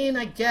 I mean,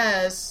 I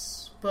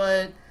guess,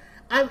 but...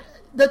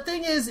 The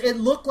thing is, it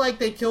looked like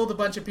they killed a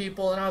bunch of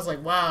people, and I was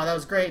like, wow, that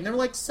was great. And they were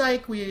like,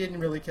 psych, we didn't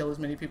really kill as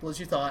many people as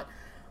you thought.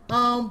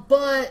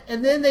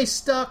 And then they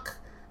stuck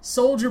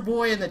Soldier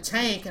Boy in the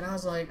tank, and I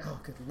was like, oh,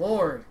 good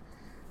lord.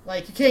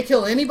 Like, you can't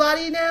kill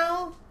anybody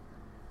now?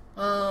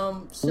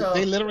 So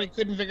they literally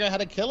couldn't figure out how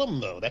to kill him,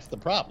 though. That's the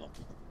problem.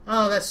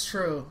 Oh, that's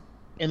true.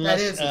 That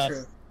is the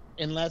truth.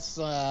 Unless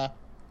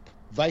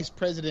Vice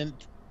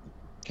President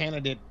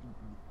candidate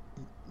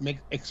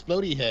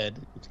Explodey Head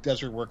does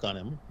her work on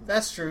him.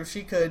 That's true.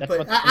 She could.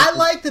 But I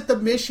like that the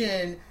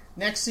mission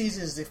next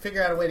season is to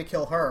figure out a way to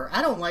kill her.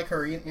 I don't like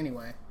her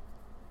anyway.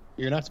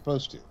 You're not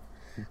supposed to.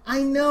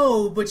 I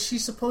know, but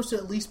she's supposed to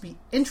at least be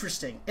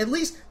interesting. At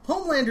least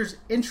Homelander's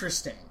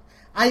interesting.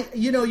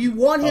 You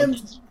want him...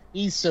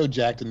 He's so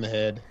jacked in the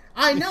head.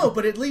 I know,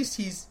 but at least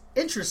he's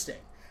interesting.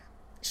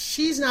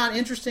 She's not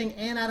interesting,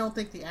 and I don't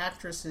think the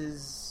actress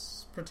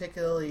is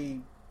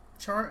particularly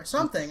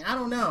something. I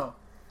don't know.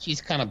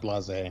 She's kind of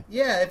blasé.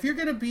 Yeah, if you're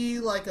going to be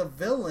like a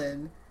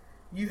villain,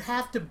 you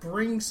have to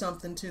bring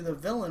something to the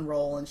villain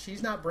role, and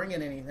she's not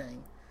bringing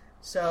anything.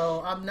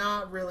 So I'm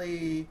not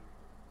really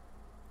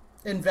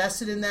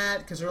invested in that,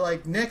 because they're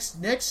like,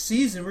 next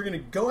season we're going to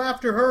go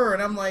after her,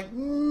 and I'm like,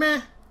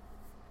 meh.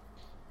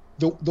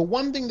 The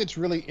one thing that's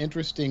really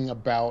interesting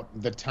about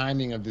the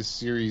timing of this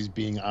series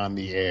being on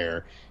the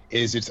air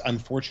is its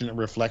unfortunate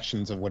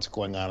reflections of what's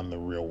going on in the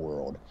real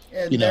world.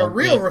 And they're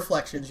real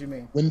reflections, you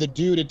mean? When the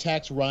dude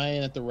attacks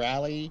Ryan at the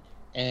rally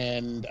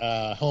and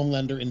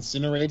Homelander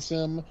incinerates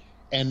him,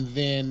 and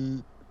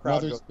then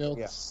Mother's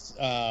Milk's...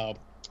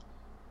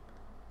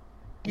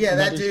 Yeah,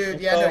 that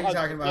dude. Yeah, I know what you're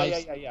talking about.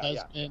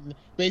 Yeah. And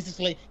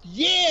basically,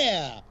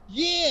 yeah,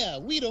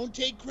 we don't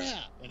take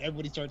crap. And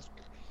everybody starts...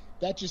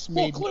 That just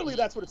made... Well, clearly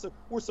that's what it's...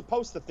 We're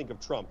supposed to think of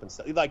Trump and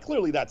stuff. Like,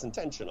 clearly that's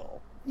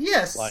intentional.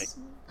 Yes. Like,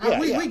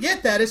 we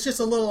get that. It's just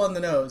a little on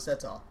the nose,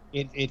 that's all.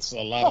 It's a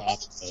lot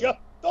of...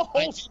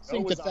 I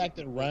think the fact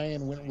that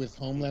Ryan went with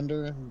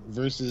Homelander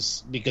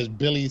versus... Because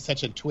Billy's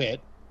such a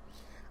twit.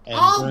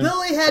 All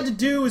Billy had to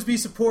do was be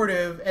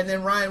supportive, and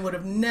then Ryan would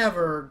have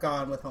never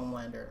gone with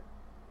Homelander.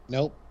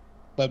 Nope.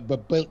 But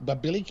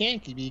Billy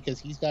can't be, because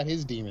he's got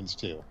his demons,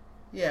 too.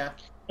 Yeah.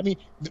 I mean,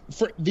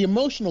 for the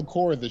emotional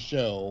core of the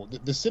show,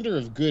 the center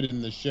of good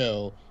in the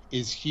show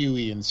is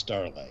Huey and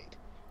Starlight.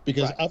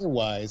 Because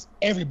otherwise,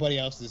 everybody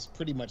else is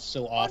pretty much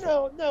so awful.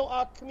 Oh,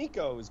 no,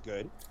 Kimiko is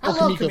good. I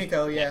love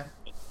Kimiko, yeah.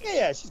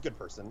 Yeah, she's a good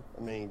person.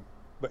 I mean...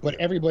 But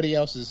everybody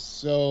else is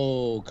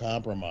so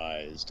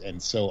compromised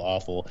and so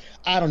awful.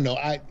 I don't know.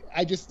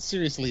 I just,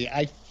 seriously,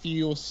 I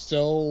feel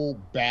so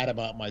bad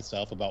about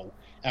myself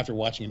after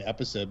watching an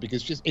episode,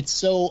 because it's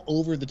so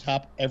over the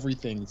top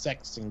everything,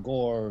 sex and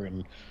gore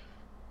and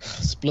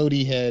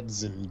splody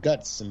heads and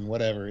guts and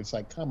whatever. It's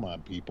like, come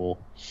on, people.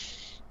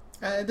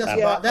 It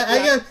doesn't bother.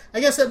 I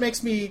guess that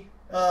makes me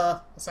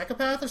a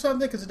psychopath or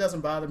something, because it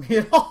doesn't bother me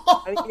at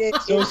all.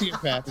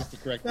 Sociopath is the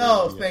correct word.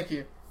 Oh, thank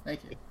you.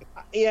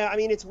 Yeah, I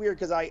mean, it's weird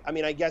because I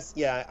guess,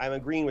 yeah, I'm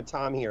agreeing with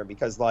Tom here,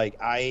 because like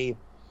I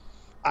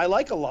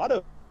like a lot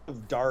of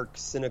dark,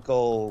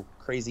 cynical,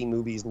 crazy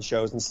movies and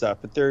shows and stuff,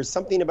 but there's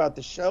something about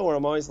the show where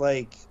I'm always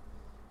like,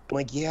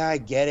 yeah, I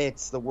get it.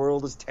 The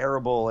world is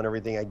terrible and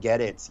everything. I get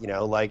it. You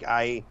know, like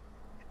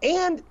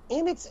and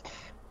it's,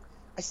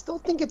 I still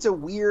think it's a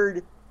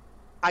weird,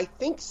 I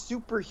think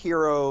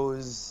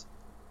superheroes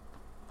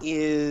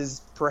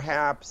is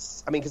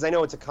perhaps, I mean, because I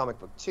know it's a comic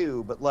book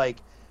too, but like,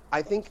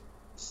 I think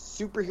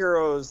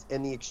superheroes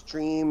and the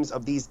extremes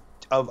of these,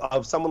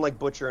 of someone like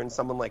Butcher and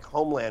someone like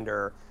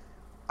Homelander,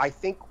 I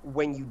think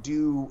when you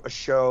do a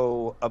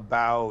show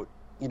about,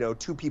 you know,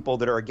 two people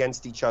that are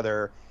against each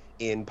other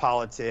in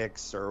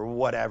politics or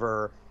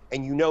whatever,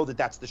 and you know that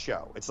that's the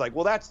show, it's like,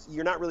 well, that's,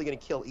 you're not really going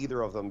to kill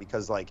either of them,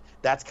 because like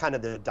that's kind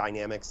of the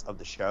dynamics of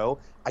the show.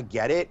 I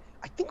get it.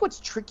 I think what's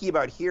tricky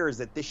about here is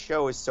that this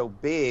show is so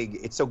big,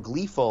 it's so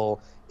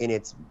gleeful in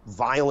its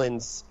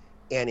violence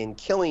and in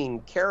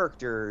killing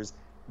characters,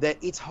 that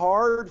it's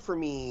hard for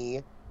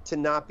me to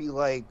not be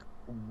like,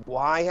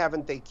 why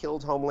haven't they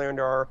killed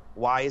Homelander?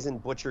 Why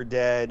isn't Butcher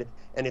dead?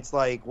 And it's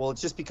like, well, it's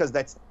just because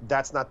that's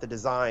not the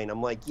design.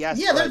 I'm like, yes.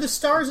 Yeah, they're the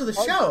stars of the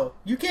show.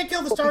 You can't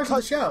kill the stars of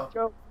the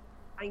show.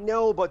 I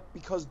know, but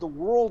because the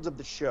world of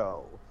the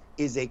show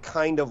is a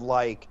kind of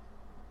like,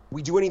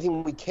 we do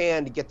anything we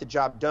can to get the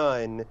job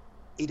done,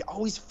 it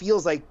always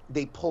feels like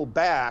they pull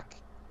back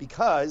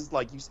because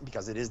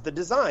it is the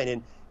design,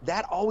 and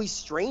that always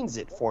strains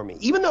it for me.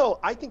 Even though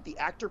I think the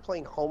actor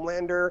playing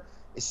Homelander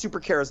is super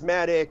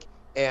charismatic,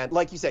 and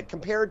like you said,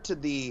 compared to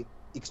the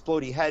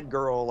explodey head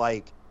girl,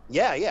 like,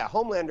 yeah,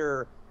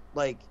 Homelander,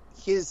 like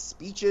his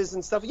speeches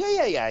and stuff,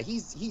 yeah,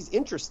 he's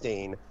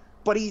interesting,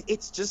 but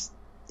it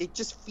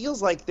just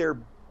feels like they're,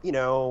 you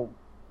know,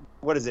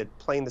 what is it,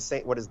 playing the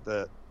same,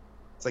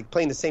 it's like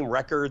playing the same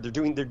record. They're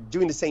doing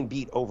the same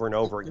beat over and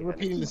over again.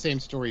 Repeating the same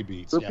story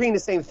beats. Repeating the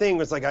same thing.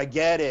 It's like, I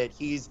get it.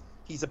 He's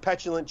a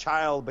petulant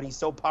child, but he's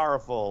so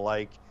powerful.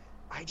 Like,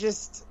 I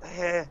just,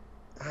 I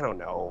don't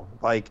know.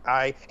 Like,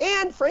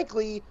 and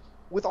frankly,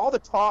 with all the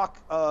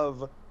talk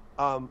of,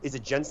 is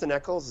it Jensen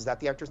Ackles? Is that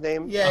the actor's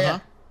name? Yeah.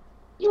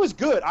 He was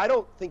good. I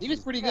don't think he was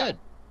pretty good.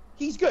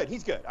 He's good.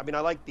 I mean, I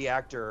like the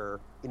actor,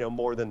 you know,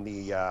 more than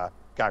the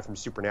guy from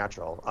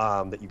Supernatural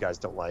that you guys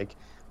don't like.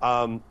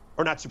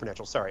 Or not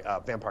Supernatural, sorry,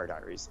 Vampire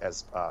Diaries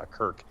as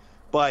Kirk.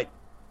 But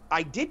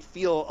I did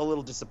feel a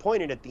little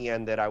disappointed at the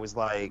end that I was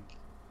like,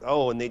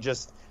 oh, and they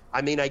just,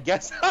 I mean, I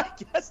guess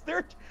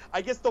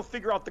they'll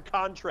figure out the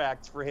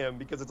contracts for him,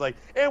 because it's like,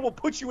 and we'll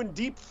put you in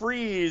deep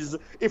freeze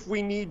if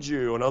we need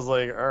you. And I was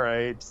like, all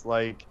right,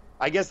 like,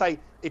 I guess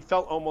it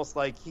felt almost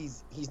like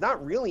he's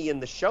not really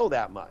in the show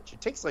that much. It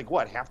takes like,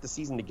 what, half the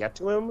season to get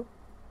to him?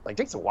 Like, it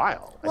takes a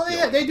while. Well,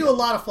 yeah, they do a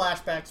lot of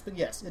flashbacks, but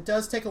yes, it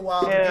does take a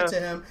while to get to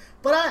him.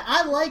 But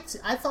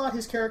I thought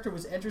his character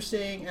was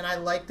interesting, and I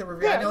liked the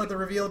reveal. Yeah. I know the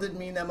reveal didn't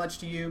mean that much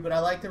to you, but I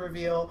liked the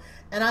reveal,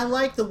 and I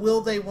liked the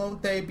will they,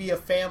 won't they be a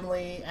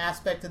family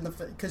aspect in the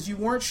because you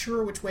weren't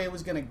sure which way it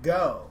was going to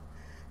go,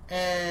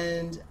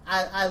 and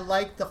I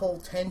liked the whole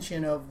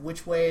tension of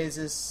which way is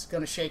this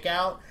going to shake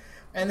out,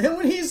 and then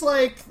when he's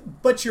like,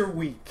 "But you're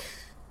weak,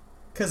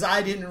 because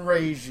I didn't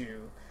raise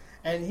you,"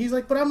 and he's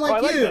like, "But I'm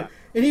like you." That.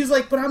 And he was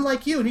like, "But I'm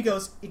like you." And he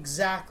goes,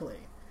 "Exactly."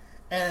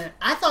 And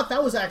I thought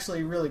that was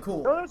actually really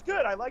cool. No, that was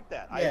good. I like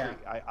that. I agree.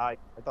 I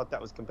thought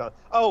that was compelling.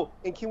 Oh,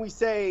 and can we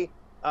say,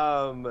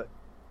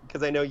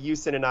 because I know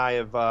Yusin and I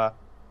have, I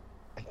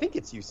think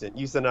it's Yusin.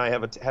 Yusin and I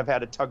have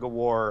had a tug of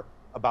war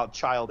about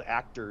child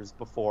actors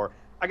before.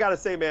 I gotta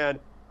say, man,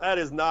 that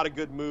is not a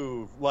good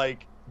move.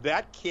 Like,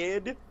 that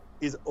kid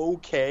is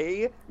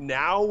okay.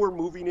 Now we're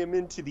moving him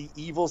into the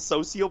evil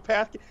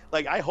sociopath.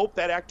 Like, I hope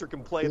that actor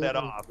can play that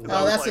off.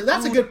 Oh,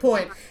 that's a good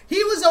point.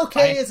 He was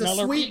okay as a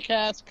sweet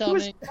cast He coming.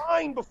 was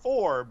fine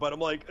before, but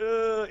I'm like,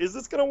 is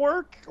this gonna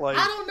work? Like,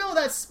 I don't know.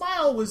 That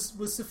smile was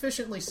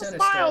sufficiently sinister.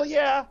 smile,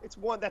 yeah,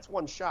 that's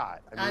one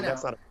shot. I mean, I know.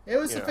 that's not. It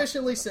was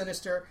sufficiently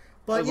sinister.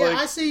 But was yeah,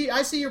 like-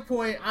 I see your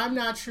point. I'm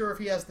not sure if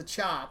he has the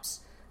chops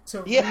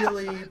to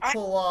really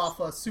pull off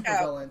a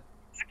supervillain.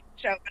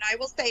 Show, but I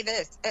will say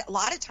this: a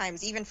lot of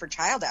times, even for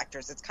child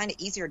actors, it's kind of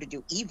easier to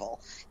do evil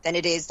than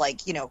it is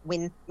like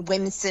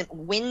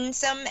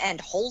winsome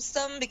and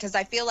wholesome. Because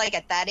I feel like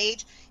at that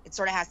age, it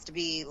sort of has to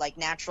be like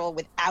natural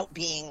without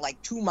being like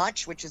too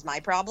much, which is my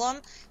problem.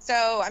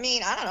 So I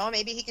mean, I don't know.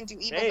 Maybe he can do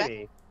evil.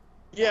 Maybe.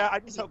 Yeah, I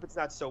just hope it's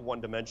not so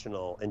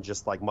one-dimensional and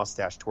just like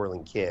mustache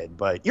twirling kid.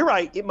 But you're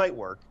right; it might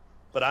work.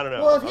 But I don't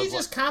know. Well, if he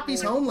just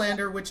copies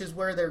Homelander, which is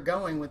where they're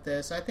going with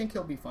this, I think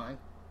he'll be fine.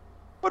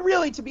 But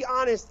really, to be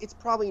honest, it's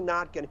probably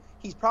not going to...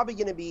 He's probably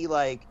going to be,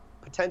 like,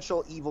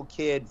 potential evil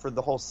kid for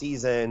the whole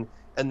season,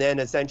 and then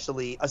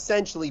essentially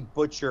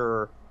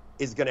Butcher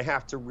is going to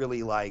have to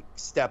really, like,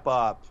 step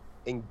up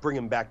and bring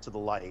him back to the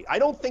light. I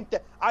don't think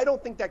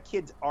that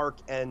kid's arc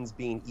ends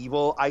being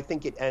evil. I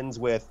think it ends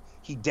with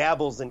he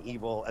dabbles in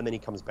evil, and then he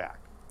comes back.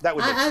 That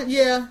would I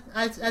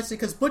see,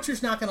 because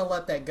Butcher's not going to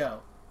let that go.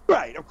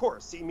 Right, of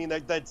course. I mean,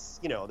 that's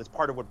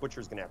part of what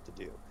Butcher's going to have to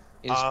do.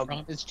 His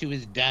promise to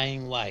his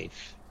dying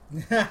life.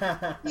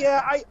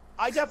 Yeah,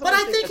 I definitely. But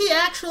I think he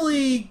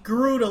actually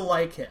grew to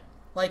like him.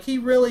 Like, he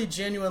really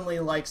genuinely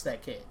likes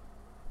that kid.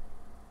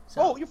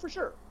 So. Oh, yeah, for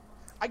sure.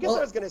 I guess I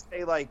was going to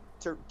say, like,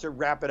 to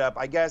wrap it up,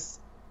 I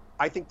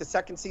think the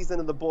second season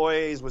of The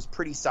Boys was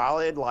pretty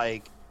solid.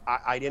 Like,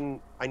 I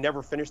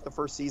never finished the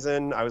first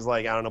season. I was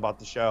like, I don't know about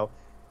the show.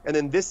 And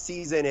then this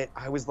season,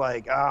 I was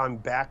like, I'm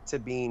back to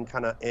being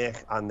kind of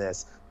on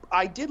this.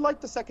 I did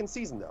like the second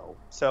season, though.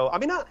 So, I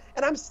mean,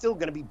 and I'm still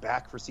going to be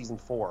back for season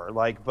 4.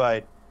 Like,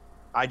 but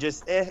I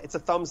just, it's a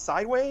thumb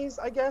sideways,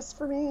 I guess,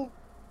 for me.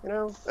 You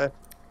know?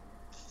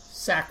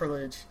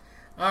 Sacrilege.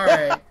 All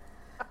right.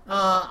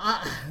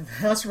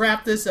 Let's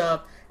wrap this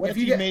up. What if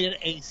you made it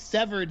a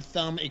severed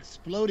thumb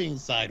exploding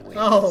sideways?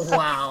 Oh,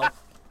 wow.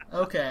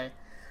 Okay.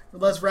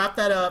 Let's wrap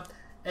that up.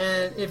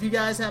 And if you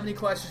guys have any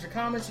questions or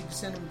comments, you can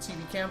send them to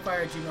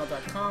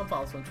tvcampfire@gmail.com.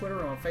 Follow us on Twitter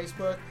or on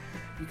Facebook.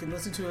 You can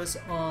listen to us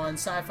on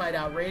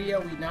Sci-Fi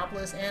Radio,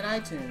 Wheatonopolis, and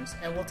iTunes.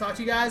 And we'll talk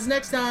to you guys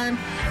next time.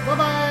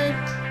 Bye-bye.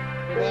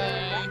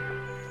 Bye.